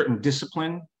there's a certain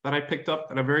discipline that I picked up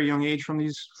at a very young age from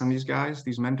these guys,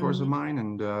 these mentors of mine.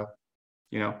 And,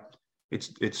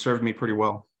 it served me pretty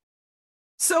well.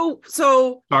 So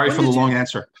sorry for the long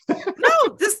answer.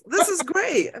 No, this is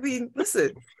great. I mean,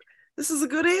 listen, this is a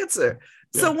good answer.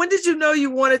 Yeah. So when did you know you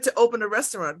wanted to open a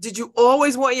restaurant? Did you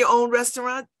always want your own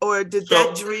restaurant, or did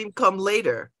that dream come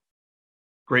later?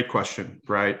 Great question,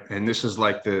 right? And this is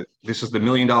the $1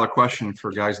 million question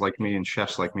for guys like me and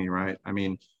chefs like me, right? I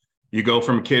mean, you go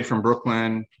from a kid from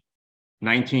Brooklyn,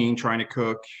 19, trying to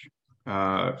cook,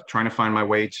 trying to find my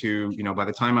way to, by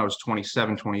the time I was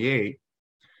 27, 28,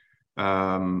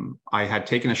 I had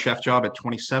taken a chef job at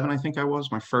 27, I think I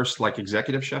was, my first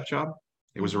executive chef job.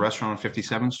 It was a restaurant on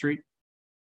 57th Street.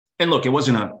 And look, it was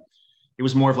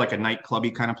more of like a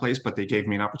nightclubby kind of place, but they gave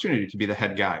me an opportunity to be the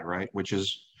head guy, right? Which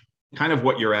is kind of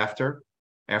what you're after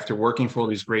working for all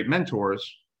these great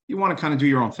mentors. You want to kind of do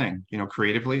your own thing,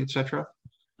 creatively, etc.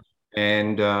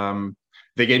 And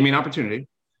they gave me an opportunity.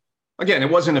 Again, it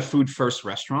wasn't a food first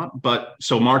restaurant, but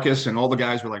so Marcus and all the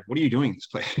guys were like, what are you doing in this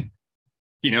place?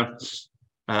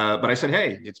 But I said,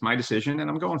 hey, it's my decision and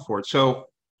I'm going for it. So,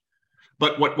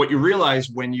 but what you realize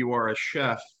when you are a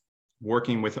chef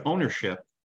working with ownership,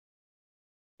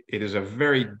 it is a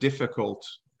very difficult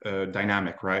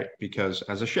dynamic, right? Because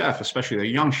as a chef, especially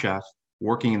a young chef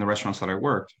working in the restaurants that I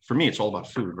worked, for me, it's all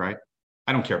about food, right?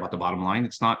 I don't care about the bottom line.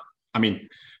 It's not, I mean,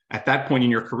 at that point in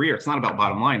your career, it's not about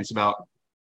bottom line. It's about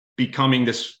becoming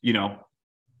this,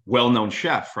 well-known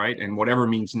chef, right? And whatever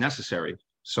means necessary.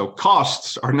 So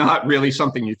costs are not really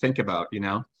something you think about,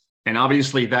 and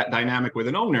obviously that dynamic with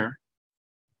an owner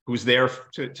who's there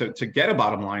to get a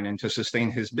bottom line and to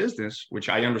sustain his business, which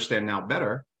I understand now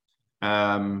better.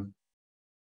 At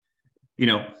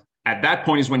that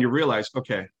point is when you realize,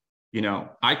 okay,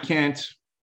 I can't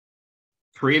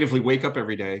creatively wake up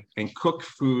every day and cook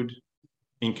food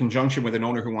in conjunction with an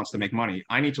owner who wants to make money.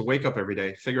 I need to wake up every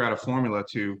day, figure out a formula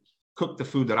to cook the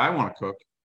food that I want to cook,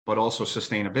 but also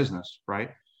sustain a business,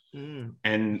 right?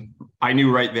 And I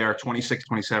knew right there, 26,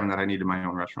 27, that I needed my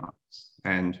own restaurant.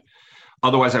 And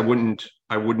otherwise I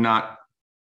would not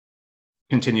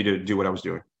continue to do what I was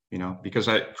doing, because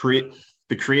the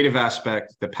creative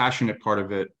aspect, the passionate part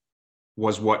of it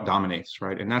was what dominates,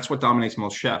 right? And that's what dominates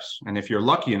most chefs. And if you're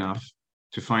lucky enough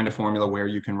to find a formula where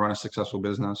you can run a successful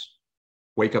business,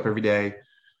 wake up every day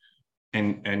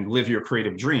and live your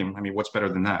creative dream, I mean, what's better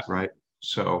than that, right?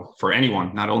 So for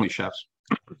anyone, not only chefs.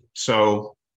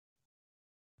 So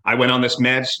I went on this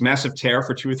massive tear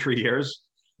for 2 or 3 years,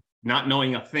 not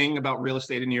knowing a thing about real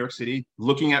estate in New York City,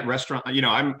 looking at restaurant,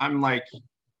 I'm like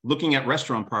looking at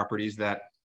restaurant properties that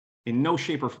in no way,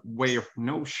 shape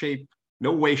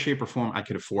or form I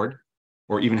could afford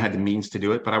or even had the means to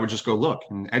do it. But I would just go look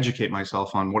and educate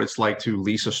myself on what it's like to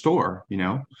lease a store,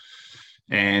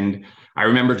 And I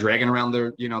remember dragging around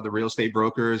the real estate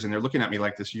brokers, and they're looking at me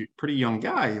like this pretty young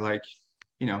guy, like,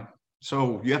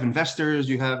 so you have investors,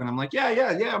 and I'm like,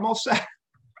 yeah, I'm all set,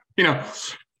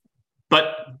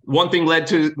 But one thing led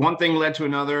to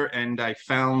another, and I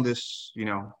found this,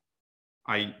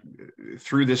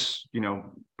 through this,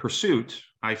 pursuit,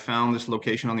 I found this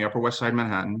location on the Upper West Side,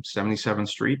 Manhattan, 77th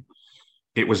Street.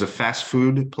 It was a fast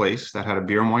food place that had a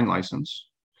beer and wine license.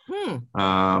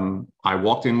 I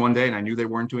walked in one day and I knew they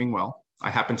weren't doing well. I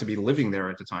happened to be living there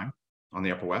at the time on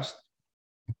the Upper West.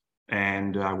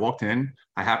 And I walked in.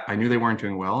 I knew they weren't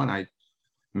doing well, and I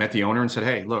met the owner and said,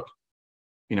 "Hey, look,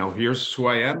 here's who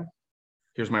I am.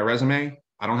 Here's my resume.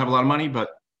 I don't have a lot of money, but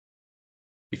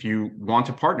if you want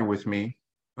to partner with me,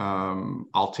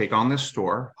 I'll take on this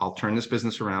store. I'll turn this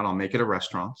business around. I'll make it a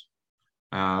restaurant.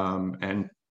 And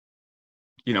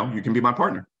you can be my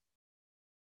partner."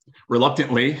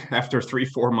 Reluctantly, after 3,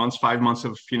 4 months, 5 months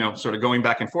of, sort of going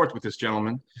back and forth with this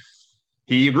gentleman,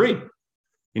 he agreed.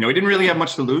 He didn't really have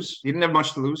much to lose. He didn't have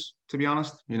much to lose, to be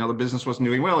honest. The business wasn't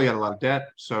doing well. He had a lot of debt.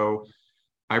 So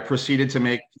I proceeded to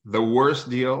make the worst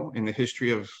deal in the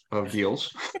history of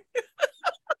deals.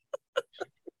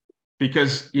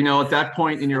 Because, at that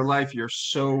point in your life, you're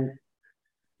so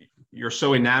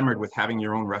enamored with having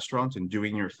your own restaurant and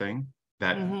doing your thing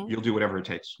that you'll do whatever it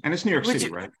takes. And it's New York City,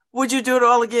 right? Would you do it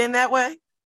all again that way?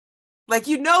 Like,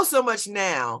 so much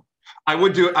now. I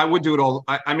would do it all.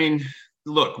 I mean,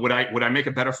 look, would I make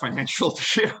a better financial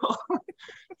deal?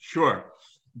 Sure.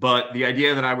 But the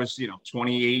idea that I was,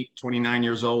 28, 29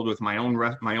 years old with my own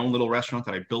little restaurant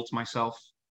that I built myself,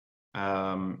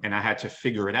 and I had to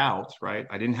figure it out, right?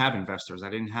 I didn't have investors.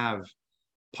 I didn't have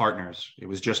partners. It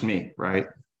was just me, right?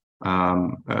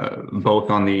 Both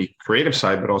on the creative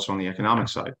side, but also on the economic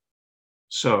side.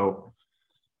 So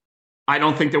I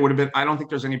don't think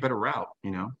there's any better route,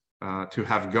 to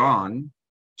have gone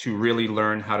to really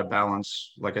learn how to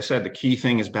balance. Like I said, the key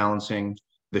thing is balancing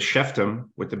the chefdom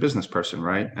with the business person,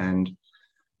 right? And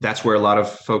that's where a lot of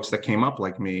folks that came up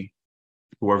like me,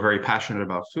 who are very passionate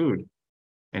about food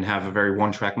and have a very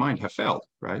one-track mind, have failed,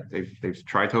 right? They've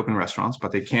tried to open restaurants,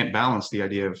 but they can't balance the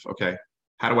idea of, okay,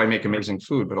 how do I make amazing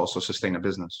food, but also sustain a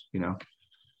business,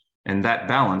 And that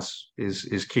balance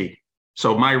is key.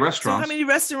 So my restaurants. So how many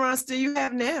restaurants do you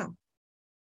have now?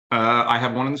 I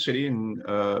have one in the city, and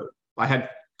I had a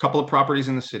couple of properties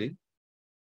in the city.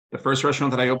 The first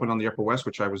restaurant that I opened on the Upper West,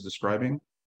 which I was describing,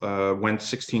 went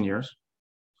 16 years.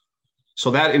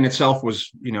 So that in itself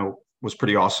was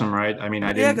pretty awesome, right? I mean,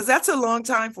 Yeah, because that's a long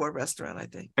time for a restaurant, I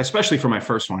think. Especially for my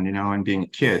first one, and being a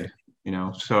kid,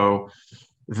 So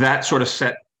that sort of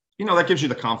set, that gives you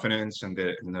the confidence and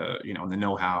the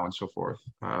know-how and so forth.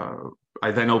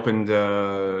 I then opened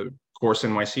Course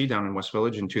NYC down in West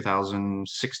Village in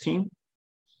 2016.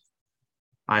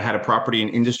 I had a property in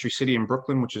Industry City in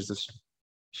Brooklyn, which is this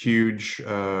huge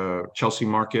Chelsea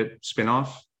Market spinoff.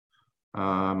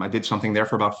 I did something there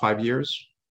for about 5 years.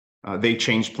 They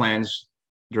changed plans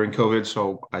during COVID,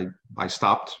 so I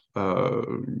stopped,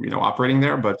 operating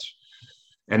there.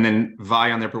 And then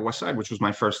Vi on the Upper West Side, which was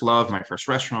my first love, my first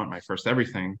restaurant, my first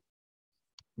everything,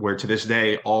 where to this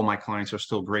day, all my clients are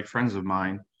still great friends of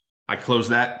mine. I closed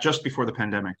that just before the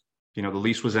pandemic. The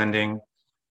lease was ending.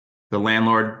 The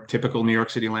landlord, typical New York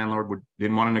City landlord,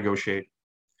 didn't want to negotiate.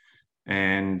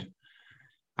 And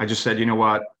I just said, you know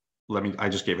what, I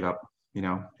just gave it up.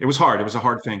 It was hard. It was a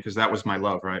hard thing because that was my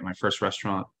love, right? My first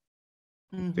restaurant,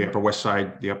 the Upper West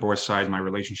Side, my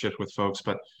relationship with folks.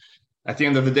 But at the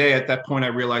end of the day, at that point, I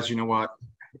realized, you know what,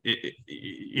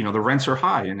 the rents are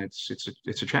high and it's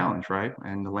a challenge, right?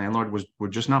 And the landlord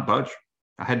would just not budge.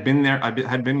 I had been there. I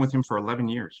had been with him for 11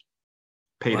 years.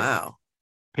 Paid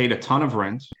a ton of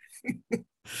rent.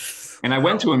 And I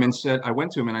went to him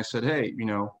and I said, hey,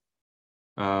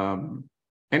 and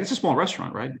it's a small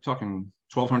restaurant, right? You're talking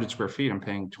 1,200 square feet. I'm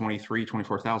paying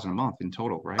 24,000 a month in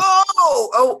total, right? Oh.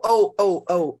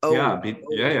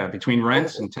 Yeah. Between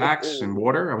rents and tax and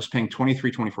water, I was paying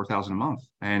 24,000 a month.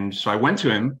 And so I went to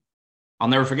him. I'll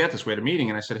never forget this. We had a meeting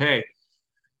and I said, hey,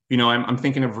 I'm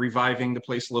thinking of reviving the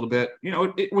place a little bit.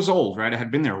 It was old, right? I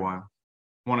had been there a while.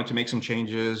 Wanted to make some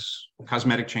changes,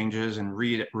 cosmetic changes, and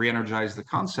re-energize the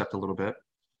concept a little bit.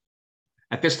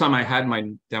 At this time, I had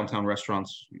my downtown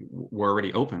restaurants were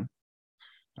already open.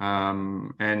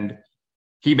 And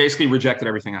he basically rejected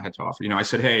everything I had to offer. I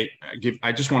said, hey,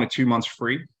 I just wanted 2 months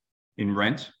free in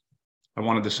rent. I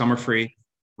wanted the summer free,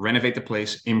 renovate the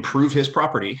place, improve his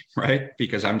property, right?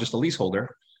 Because I'm just a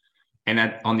leaseholder. And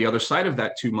on the other side of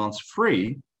that 2 months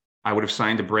free, I would have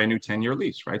signed a brand new 10-year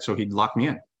lease, right? So he'd lock me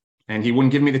in and he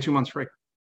wouldn't give me the 2 months free.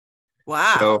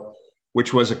 Wow. So,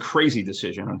 which was a crazy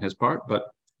decision on his part, but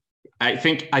I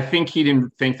think he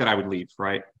didn't think that I would leave,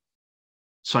 right?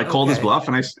 So I called his bluff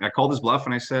and I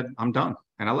said, I'm done.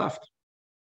 And I left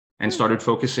and started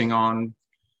focusing on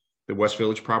the West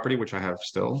Village property, which I have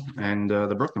still, and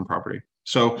the Brooklyn property.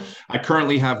 So I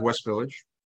currently have West Village,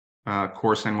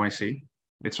 Course NYC.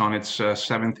 It's on its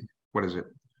seventh, what is it?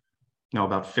 No,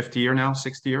 about 50 year now,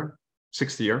 sixth year.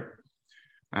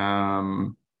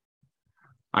 I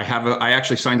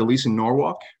actually signed a lease in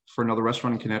Norwalk for another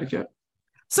restaurant in Connecticut.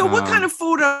 So what kind of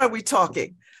food are we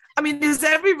talking? I mean, is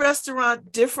every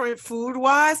restaurant different food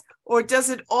wise, or does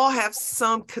it all have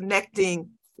some connecting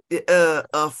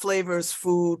flavors,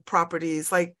 food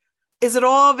properties? Like, is it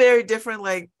all very different?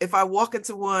 Like, if I walk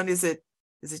into one, is it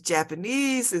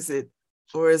Japanese? Is it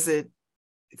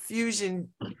fusion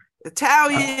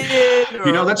Italian?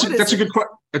 Or that's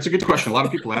a good question. A lot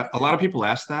of people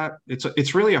ask that. It's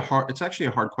actually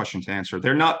a hard question to answer.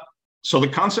 They're not. So the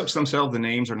concepts themselves, the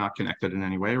names are not connected in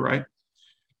any way, right?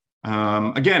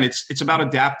 Again, it's about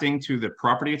adapting to the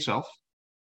property itself,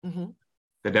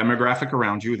 the demographic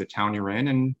around you, the town you're in,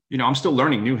 and I'm still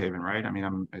learning New Haven, right? I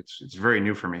mean, it's very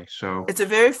new for me. So it's a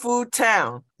very food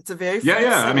town. It's a very food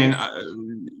yeah. city. I mean,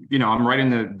 I'm right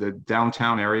in the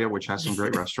downtown area, which has some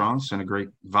great restaurants and a great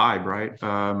vibe, right?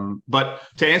 But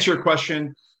to answer your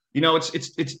question,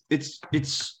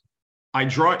 I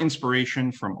draw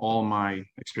inspiration from all my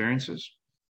experiences.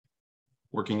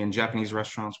 Working in Japanese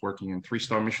restaurants, working in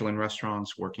 3-star Michelin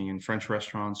restaurants, working in French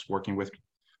restaurants, working with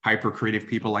hyper creative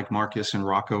people like Marcus and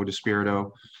Rocco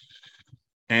DeSpirito.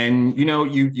 And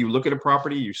you look at a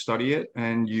property, you study it,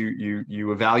 and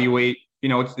you evaluate.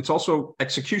 It's also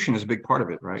execution is a big part of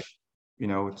it, right?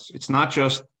 It's not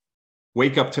just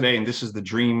wake up today and this is the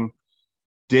dream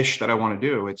dish that I want to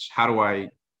do. It's how do I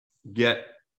get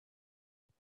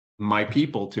my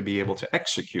people to be able to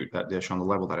execute that dish on the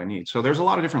level that I need. So there's a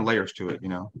lot of different layers to it,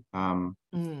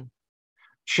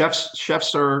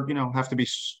 Chefs are, have to be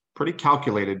pretty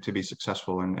calculated to be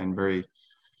successful and very,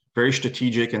 very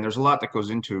strategic. And there's a lot that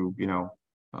goes into,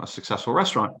 a successful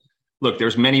restaurant. Look,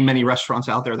 there's many, many restaurants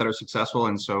out there that are successful.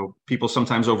 And so people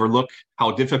sometimes overlook how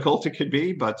difficult it could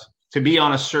be, but to be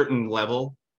on a certain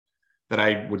level that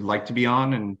I would like to be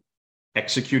on and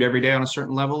execute every day on a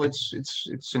certain level, it's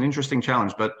an interesting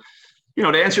challenge. But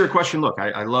to answer your question, look,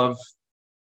 I love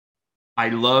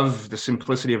the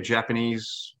simplicity of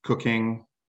Japanese cooking.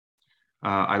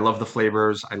 I love the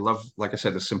flavors. I love, like I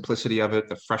said, the simplicity of it,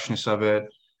 the freshness of it.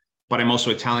 But I'm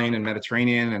also Italian and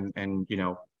Mediterranean, and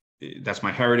that's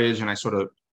my heritage. And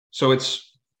so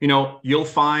it's you'll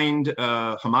find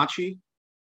hamachi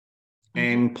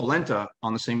and polenta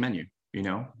on the same menu.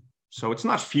 So it's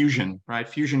not fusion, right?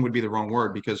 Fusion would be the wrong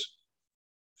word, because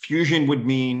fusion would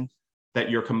mean that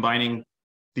you're combining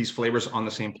these flavors on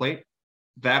the same plate.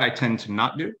 That I tend to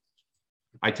not do.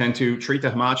 I tend to treat the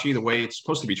hamachi the way it's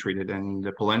supposed to be treated, and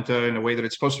the polenta in the way that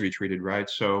it's supposed to be treated, right?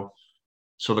 So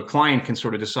the client can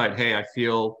sort of decide, hey, I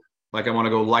feel like I want to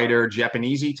go lighter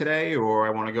Japanesey today, or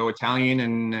I want to go Italian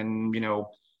and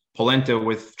polenta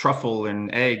with truffle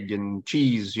and egg and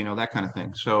cheese, that kind of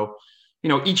thing. So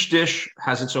each dish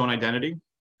has its own identity.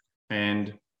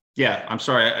 And yeah, I'm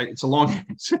sorry, it's a long,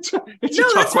 it's a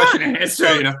tough question to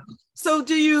answer, So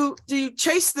do you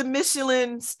chase the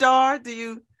Michelin star?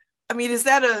 Is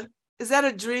that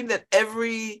a dream that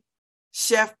every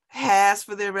chef has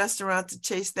for their restaurant, to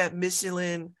chase that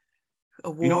Michelin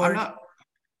award?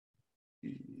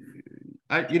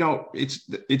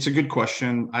 It's a good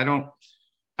question.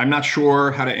 I'm not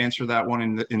sure how to answer that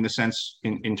one in the sense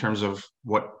in terms of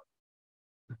what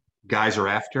guys are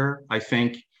after. I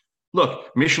think,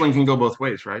 look, Michelin can go both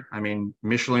ways, right? I mean,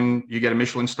 Michelin, you get a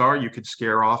Michelin star, you could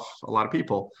scare off a lot of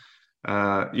people.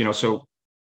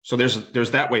 So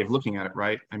there's that way of looking at it,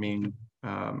 right? I mean,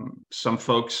 some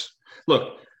folks,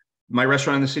 look, my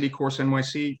restaurant in the city, Course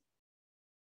NYC,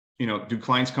 do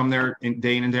clients come there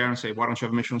day in and day out and say, why don't you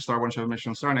have a Michelin star? Why don't you have a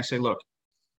Michelin star? And I say, look,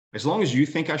 as long as you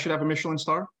think I should have a Michelin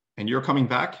star and you're coming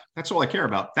back, that's all I care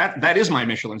about. That is my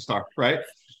Michelin star, right?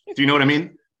 Do you know what I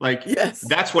mean? Like, yes,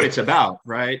 that's what it's about,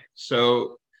 right?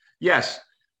 So yes,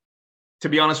 to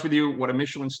be honest with you, what a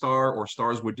Michelin star or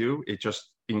stars would do, it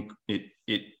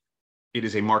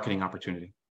is a marketing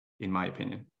opportunity, in my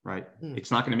opinion, right?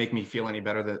 It's not going to make me feel any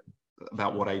better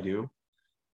about what I do,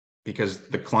 because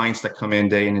the clients that come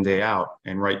in and day out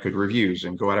and write good reviews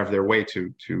and go out of their way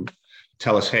to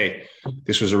tell us, hey,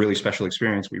 this was a really special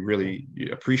experience, we really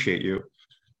appreciate you.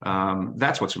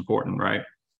 That's what's important, right?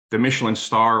 The Michelin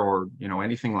star or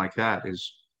anything like that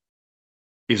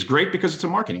is great because it's a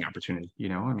marketing opportunity.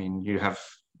 I mean, you have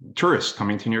tourists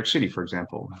coming to New York City, for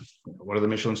example. What are the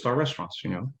Michelin star restaurants?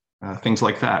 Things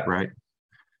like that, right?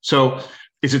 So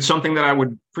is it something that I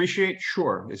would appreciate?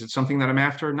 Sure. Is it something that I'm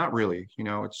after? Not really.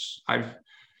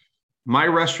 My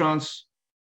restaurants,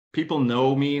 people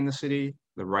know me in the city,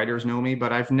 the writers know me,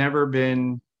 but I've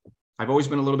always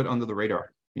been a little bit under the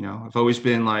radar. I've always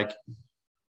been like,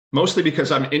 mostly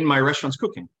because I'm in my restaurants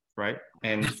cooking, right?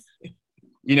 And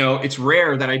it's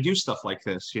rare that I do stuff like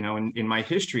this. In my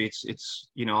history, it's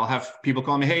I'll have people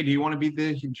call me, hey, do you want to be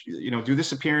do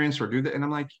this appearance or do that? And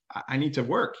I'm like, I need to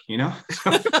work,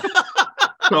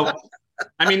 So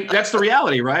I mean, that's the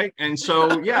reality, right? And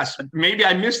so, yes, maybe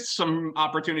I missed some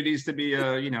opportunities to be a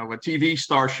TV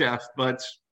star chef, but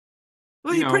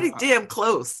well, you're pretty damn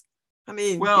close. I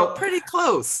mean, you're pretty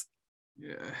close.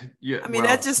 Yeah. I mean,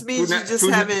 that just means you just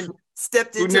haven't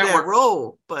stepped into that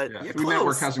role, but you're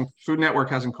close. Food Network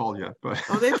hasn't called yet, but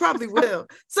they probably will.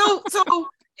 So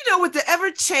with the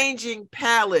ever-changing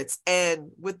palates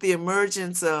and with the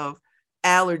emergence of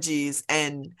allergies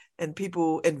and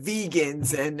people and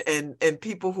vegans and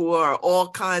people who are all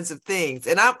kinds of things,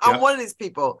 and I'm one of these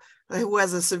people who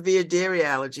has a severe dairy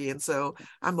allergy, and so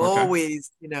I'm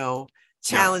always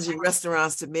challenging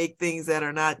restaurants to make things that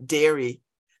are not dairy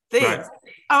things.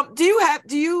 Right.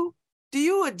 Do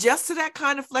you adjust to that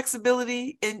kind of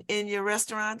flexibility in your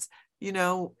restaurants?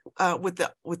 With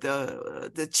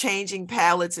the changing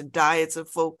palates and diets of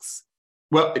folks.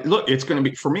 Well, look, it's going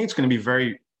to be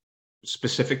very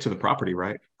specific to the property,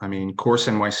 right? I mean, Course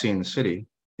NYC in the city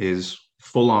is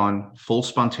fully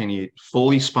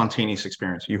spontaneous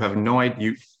experience. You have no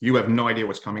idea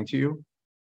what's coming to you,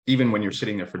 even when you're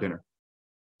sitting there for dinner.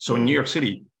 So in New York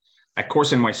City, at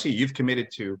Course NYC, you've committed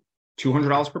to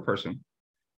 $200 per person,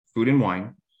 food and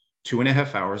wine,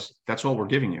 2.5 hours. That's all we're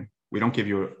giving you. We don't give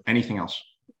you anything else.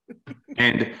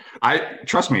 And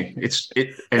trust me, that's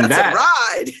a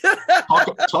ride.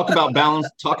 talk about balance.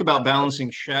 Talk about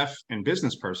balancing chef and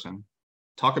business person.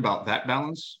 Talk about that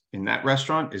balance in that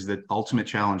restaurant is the ultimate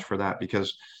challenge for that,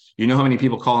 because you know how many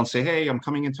people call and say, "Hey, I'm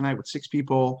coming in tonight with 6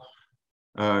 people.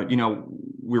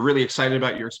 We're really excited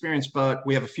about your experience, but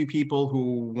we have a few people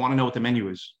who want to know what the menu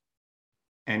is."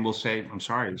 And we'll say, "I'm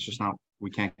sorry, it's just not. We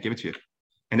can't give it to you."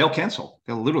 And they'll cancel.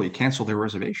 They'll literally cancel their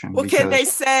reservation. Well, can they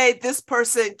say this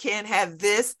person can't have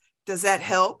this? Does that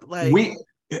help? Like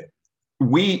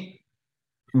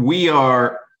we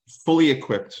are fully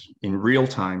equipped in real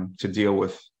time to deal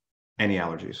with any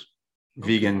allergies,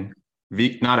 vegan,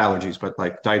 not allergies, but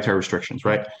like dietary restrictions,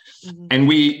 right? Mm-hmm. And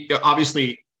we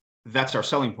obviously that's our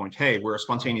selling point. Hey, we're a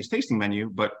spontaneous tasting menu,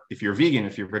 but if you're vegan,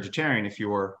 if you're vegetarian, if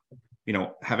you're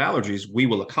have allergies, we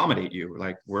will accommodate you.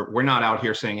 Like we're not out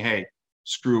here saying, hey,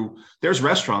 there's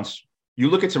restaurants. You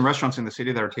look at some restaurants in the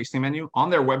city that are tasting menu on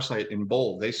their website in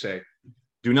bold, they say,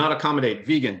 do not accommodate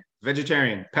vegan,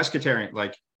 vegetarian, pescatarian.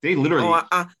 Like they literally.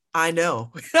 Oh, I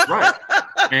know. Right.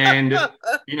 And,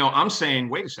 I'm saying,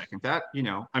 wait a second, I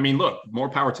mean, look, more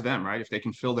power to them, right? If they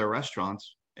can fill their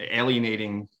restaurants,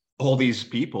 alienating all these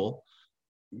people,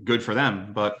 good for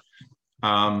them. But,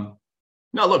 no,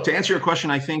 look, to answer your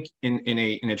question, I think in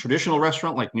a traditional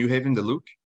restaurant like New Haven, the Luke,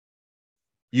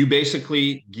 you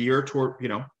basically gear toward,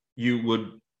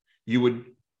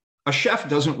 a chef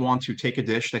doesn't want to take a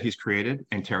dish that he's created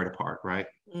and tear it apart, right?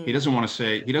 Mm. He doesn't want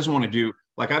to do,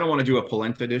 like, I don't want to do a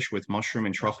polenta dish with mushroom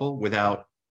and truffle without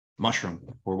mushroom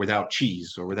or without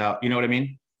cheese or without, you know what I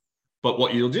mean? But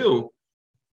what you'll do,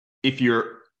 if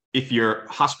your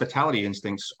hospitality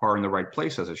instincts are in the right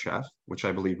place as a chef, which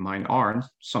I believe mine aren't,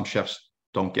 some chefs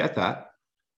don't get that,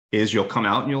 is you'll come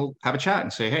out and you'll have a chat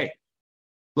and say, hey,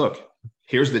 look,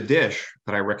 here's the dish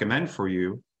that I recommend for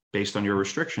you based on your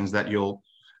restrictions that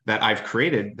I've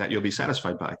created that you'll be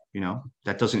satisfied by,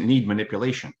 that doesn't need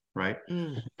manipulation, right?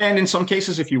 Mm. And in some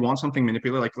cases, if you want something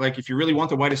manipulated, like if you really want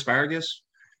the white asparagus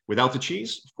without the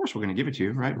cheese, of course, we're going to give it to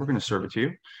you, right? We're going to serve it to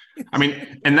you. I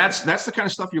mean, and that's the kind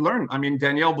of stuff you learn. I mean,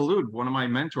 Danielle Boulud, one of my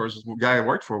mentors, the guy I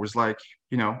worked for, was like,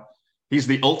 he's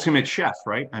the ultimate chef,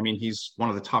 right? I mean, he's one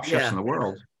of the top chefs in the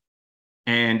world.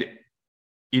 And,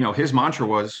 his mantra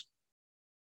was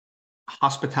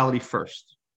hospitality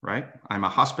first, right? I'm a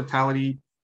hospitality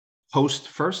host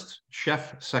first,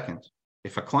 chef second.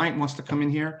 If a client wants to come in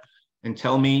here and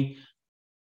tell me,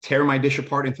 tear my dish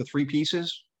apart into 3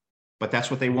 pieces, but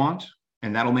that's what they want,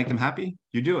 and that'll make them happy,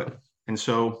 you do it. And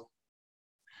so,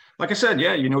 like I said,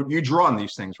 you draw on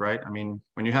these things, right? I mean,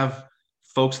 when you have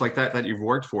folks like that you've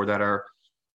worked for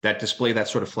that display that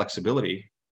sort of flexibility,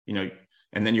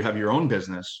 and then you have your own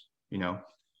business,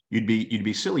 you'd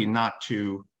be silly not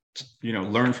to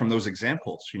learn from those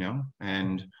examples,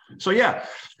 and so,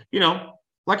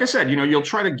 like I said, you'll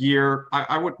try to gear,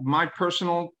 my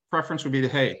personal preference would be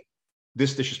hey,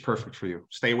 this dish is perfect for you.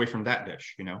 Stay away from that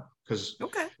dish, because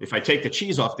if I take the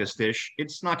cheese off this dish,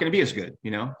 it's not going to be as good,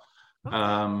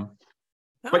 Okay.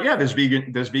 But yeah, there's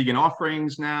vegan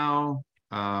offerings now.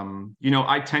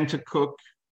 I tend to cook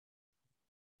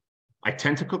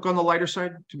on the lighter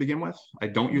side to begin with. I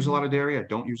don't use a lot of dairy. I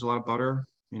don't use a lot of butter,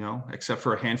 except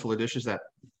for a handful of dishes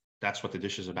that's what the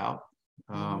dish is about.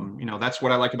 That's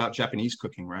what I like about Japanese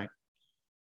cooking, right?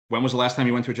 When was the last time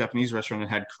you went to a Japanese restaurant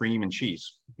and had cream and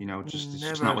cheese? It's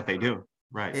just not what they do.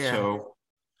 Right. Yeah.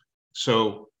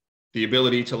 So the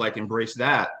ability to like embrace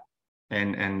that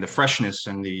and the freshness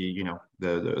and the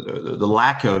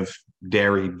lack of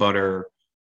dairy, butter,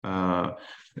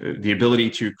 the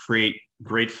ability to create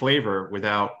great flavor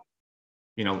without,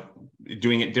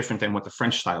 doing it different than what the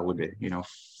French style would be.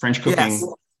 French cooking,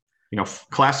 Yes.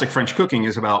 Classic French cooking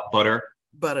is about butter,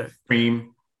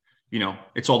 cream,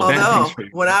 it's all the bad Although, things for you.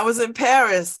 when I was in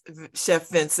Paris, Chef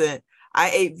Vincent, I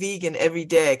ate vegan every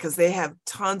day because they have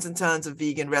tons and tons of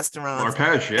vegan restaurants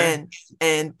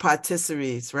and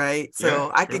patisseries, right? So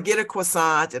Yeah, I could get a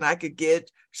croissant and I could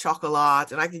get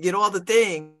chocolat and I could get all the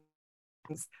things.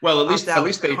 Well, at least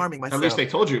harming myself. at least they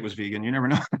told you it was vegan. You never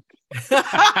know.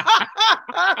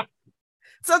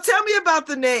 So tell me about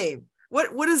the name.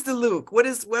 What is the Luke?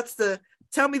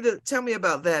 Tell me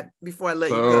about that before I let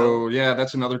you go. So yeah,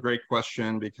 that's another great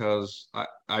question because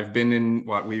I've been in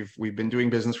we've been doing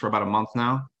business for about a month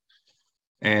now,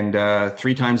 and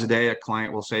 3 times a day a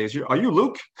client will say, "Are you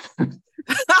Luke?"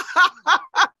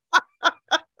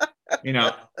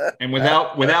 And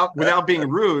without being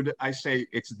rude, I say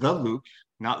it's the Luke,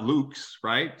 not Luke's,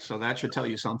 right? So that should tell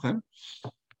you something.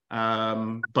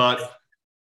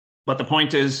 But the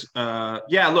point is,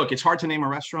 look, it's hard to name a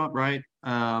restaurant, right?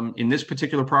 In this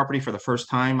particular property, for the first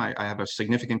time, I have a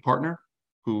significant partner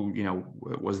who,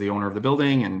 was the owner of the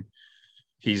building, and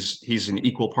he's an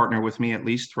equal partner with me at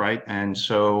least, right? And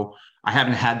so I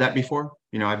haven't had that before.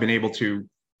 I've been able to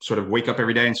sort of wake up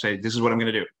every day and say, this is what I'm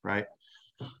going to do, right?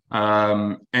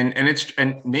 And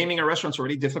naming a restaurant's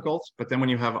already difficult, but then when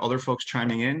you have other folks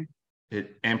chiming in,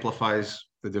 it amplifies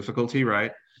the difficulty,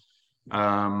 right?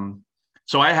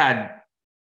 So I had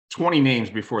 20 names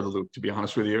before the Luke, to be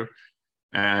honest with you.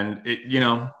 And we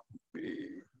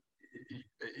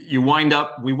wound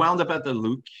up at the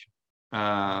Luke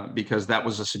because that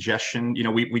was a suggestion.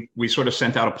 We sort of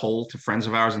sent out a poll to friends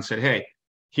of ours and said, hey,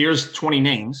 here's 20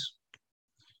 names,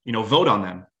 vote on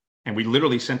them. And we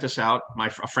literally sent this out.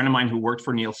 A friend of mine who worked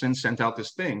for Nielsen sent out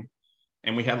this thing,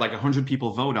 and we had like 100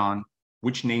 people vote on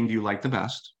which name do you like the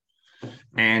best.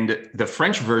 And the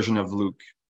French version of Luke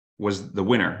was the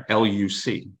winner,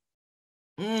 L-U-C,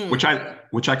 which I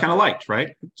kind of liked, right?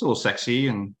 It's a little sexy.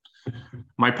 And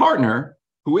my partner,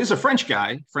 who is a French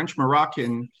guy, French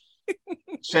Moroccan,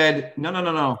 said,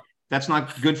 no, that's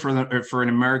not good for an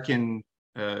American,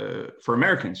 for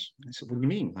Americans. I said, what do you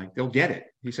mean? Like, they'll get it.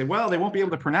 He said, well, they won't be able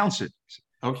to pronounce it. I said,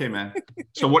 okay, man.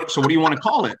 So what do you want to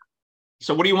call it?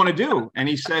 So what do you want to do? And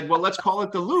he said, well, let's call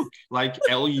it the Luke, like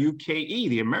L-U-K-E,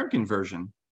 the American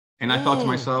version. And I thought to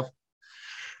myself,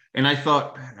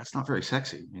 that's not very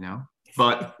sexy,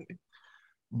 but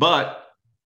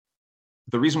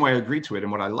the reason why I agreed to it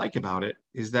and what I like about it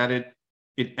is that it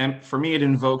for me, it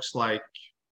invokes like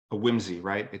a whimsy,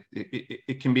 right?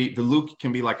 It can be, the Luke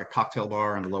can be like a cocktail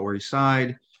bar on the Lower East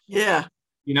Side. Yeah.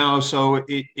 So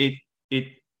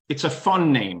it's a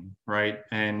fun name, right?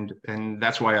 And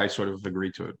that's why I sort of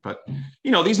agreed to it. But,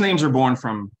 these names are born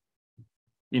from,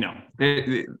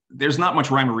 there's not much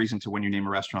rhyme or reason to when you name a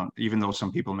restaurant, even though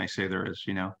some people may say there is,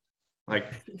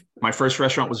 like my first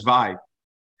restaurant was Vi.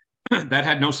 That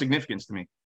had no significance to me,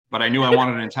 but I knew I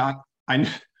wanted an Italian.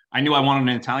 I knew I wanted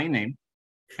an Italian name,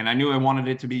 and I knew I wanted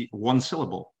it to be one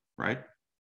syllable, right?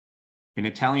 An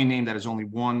Italian name that is only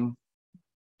one,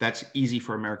 that's easy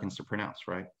for Americans to pronounce,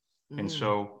 right? And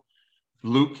so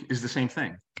Luke is the same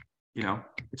thing.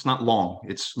 It's not long.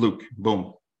 It's Luke.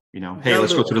 Boom. Hey,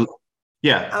 let's go to the.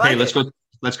 Yeah. Hey, let's go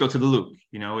to the Luke.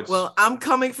 It's. Well, I'm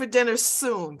coming for dinner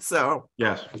soon, so.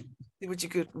 Yes. See what you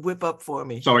could whip up for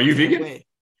me. So, are you vegan?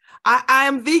 I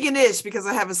am vegan-ish because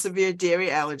I have a severe dairy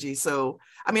allergy. So,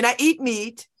 I eat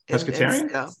meat.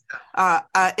 Pescatarian?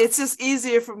 It's just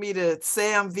easier for me to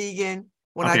say I'm vegan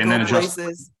when I go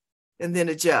places and then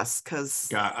adjust because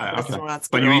restaurants.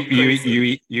 But you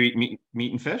eat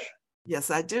meat and fish? Yes,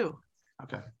 I do.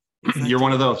 Okay. You're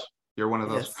one of those. You're one of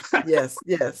those. Yes.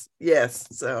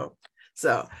 So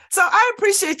I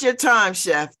appreciate your time,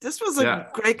 Chef. This was a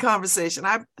great conversation.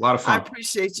 A lot of fun. I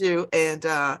appreciate you, and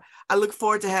I look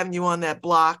forward to having you on that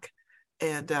block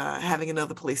and having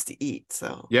another place to eat.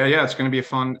 So yeah, it's going to be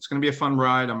a fun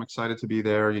ride. I'm excited to be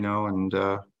there, and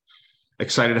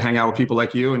excited to hang out with people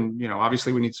like you. And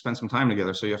obviously we need to spend some time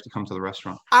together, so you have to come to the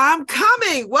restaurant. I'm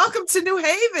coming. Welcome to New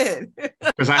Haven.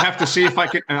 Because I have to see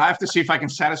if I can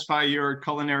satisfy your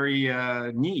culinary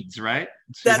needs, right?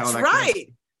 That's right. Goes.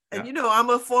 And I'm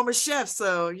a former chef,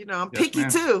 so I'm picky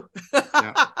too.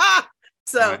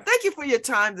 So thank you for your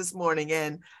time this morning,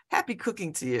 and happy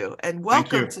cooking to you, and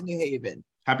welcome to New Haven.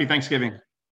 Happy Thanksgiving.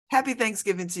 Happy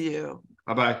Thanksgiving to you.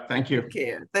 Bye-bye. Thank you. Take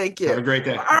care. Thank you. Have a great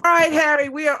day. All right, Harry,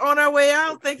 we are on our way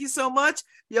out. Thank you so much.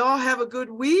 Y'all have a good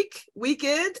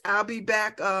weekend. I'll be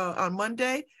back on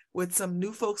Monday with some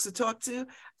new folks to talk to.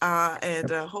 And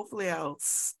hopefully I'll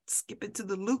skip into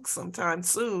the Luke sometime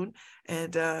soon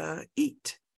and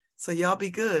eat. So y'all be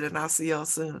good, and I'll see y'all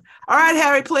soon. All right,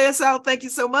 Harry, play us out. Thank you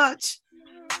so much.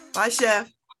 Bye,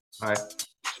 Chef. Bye.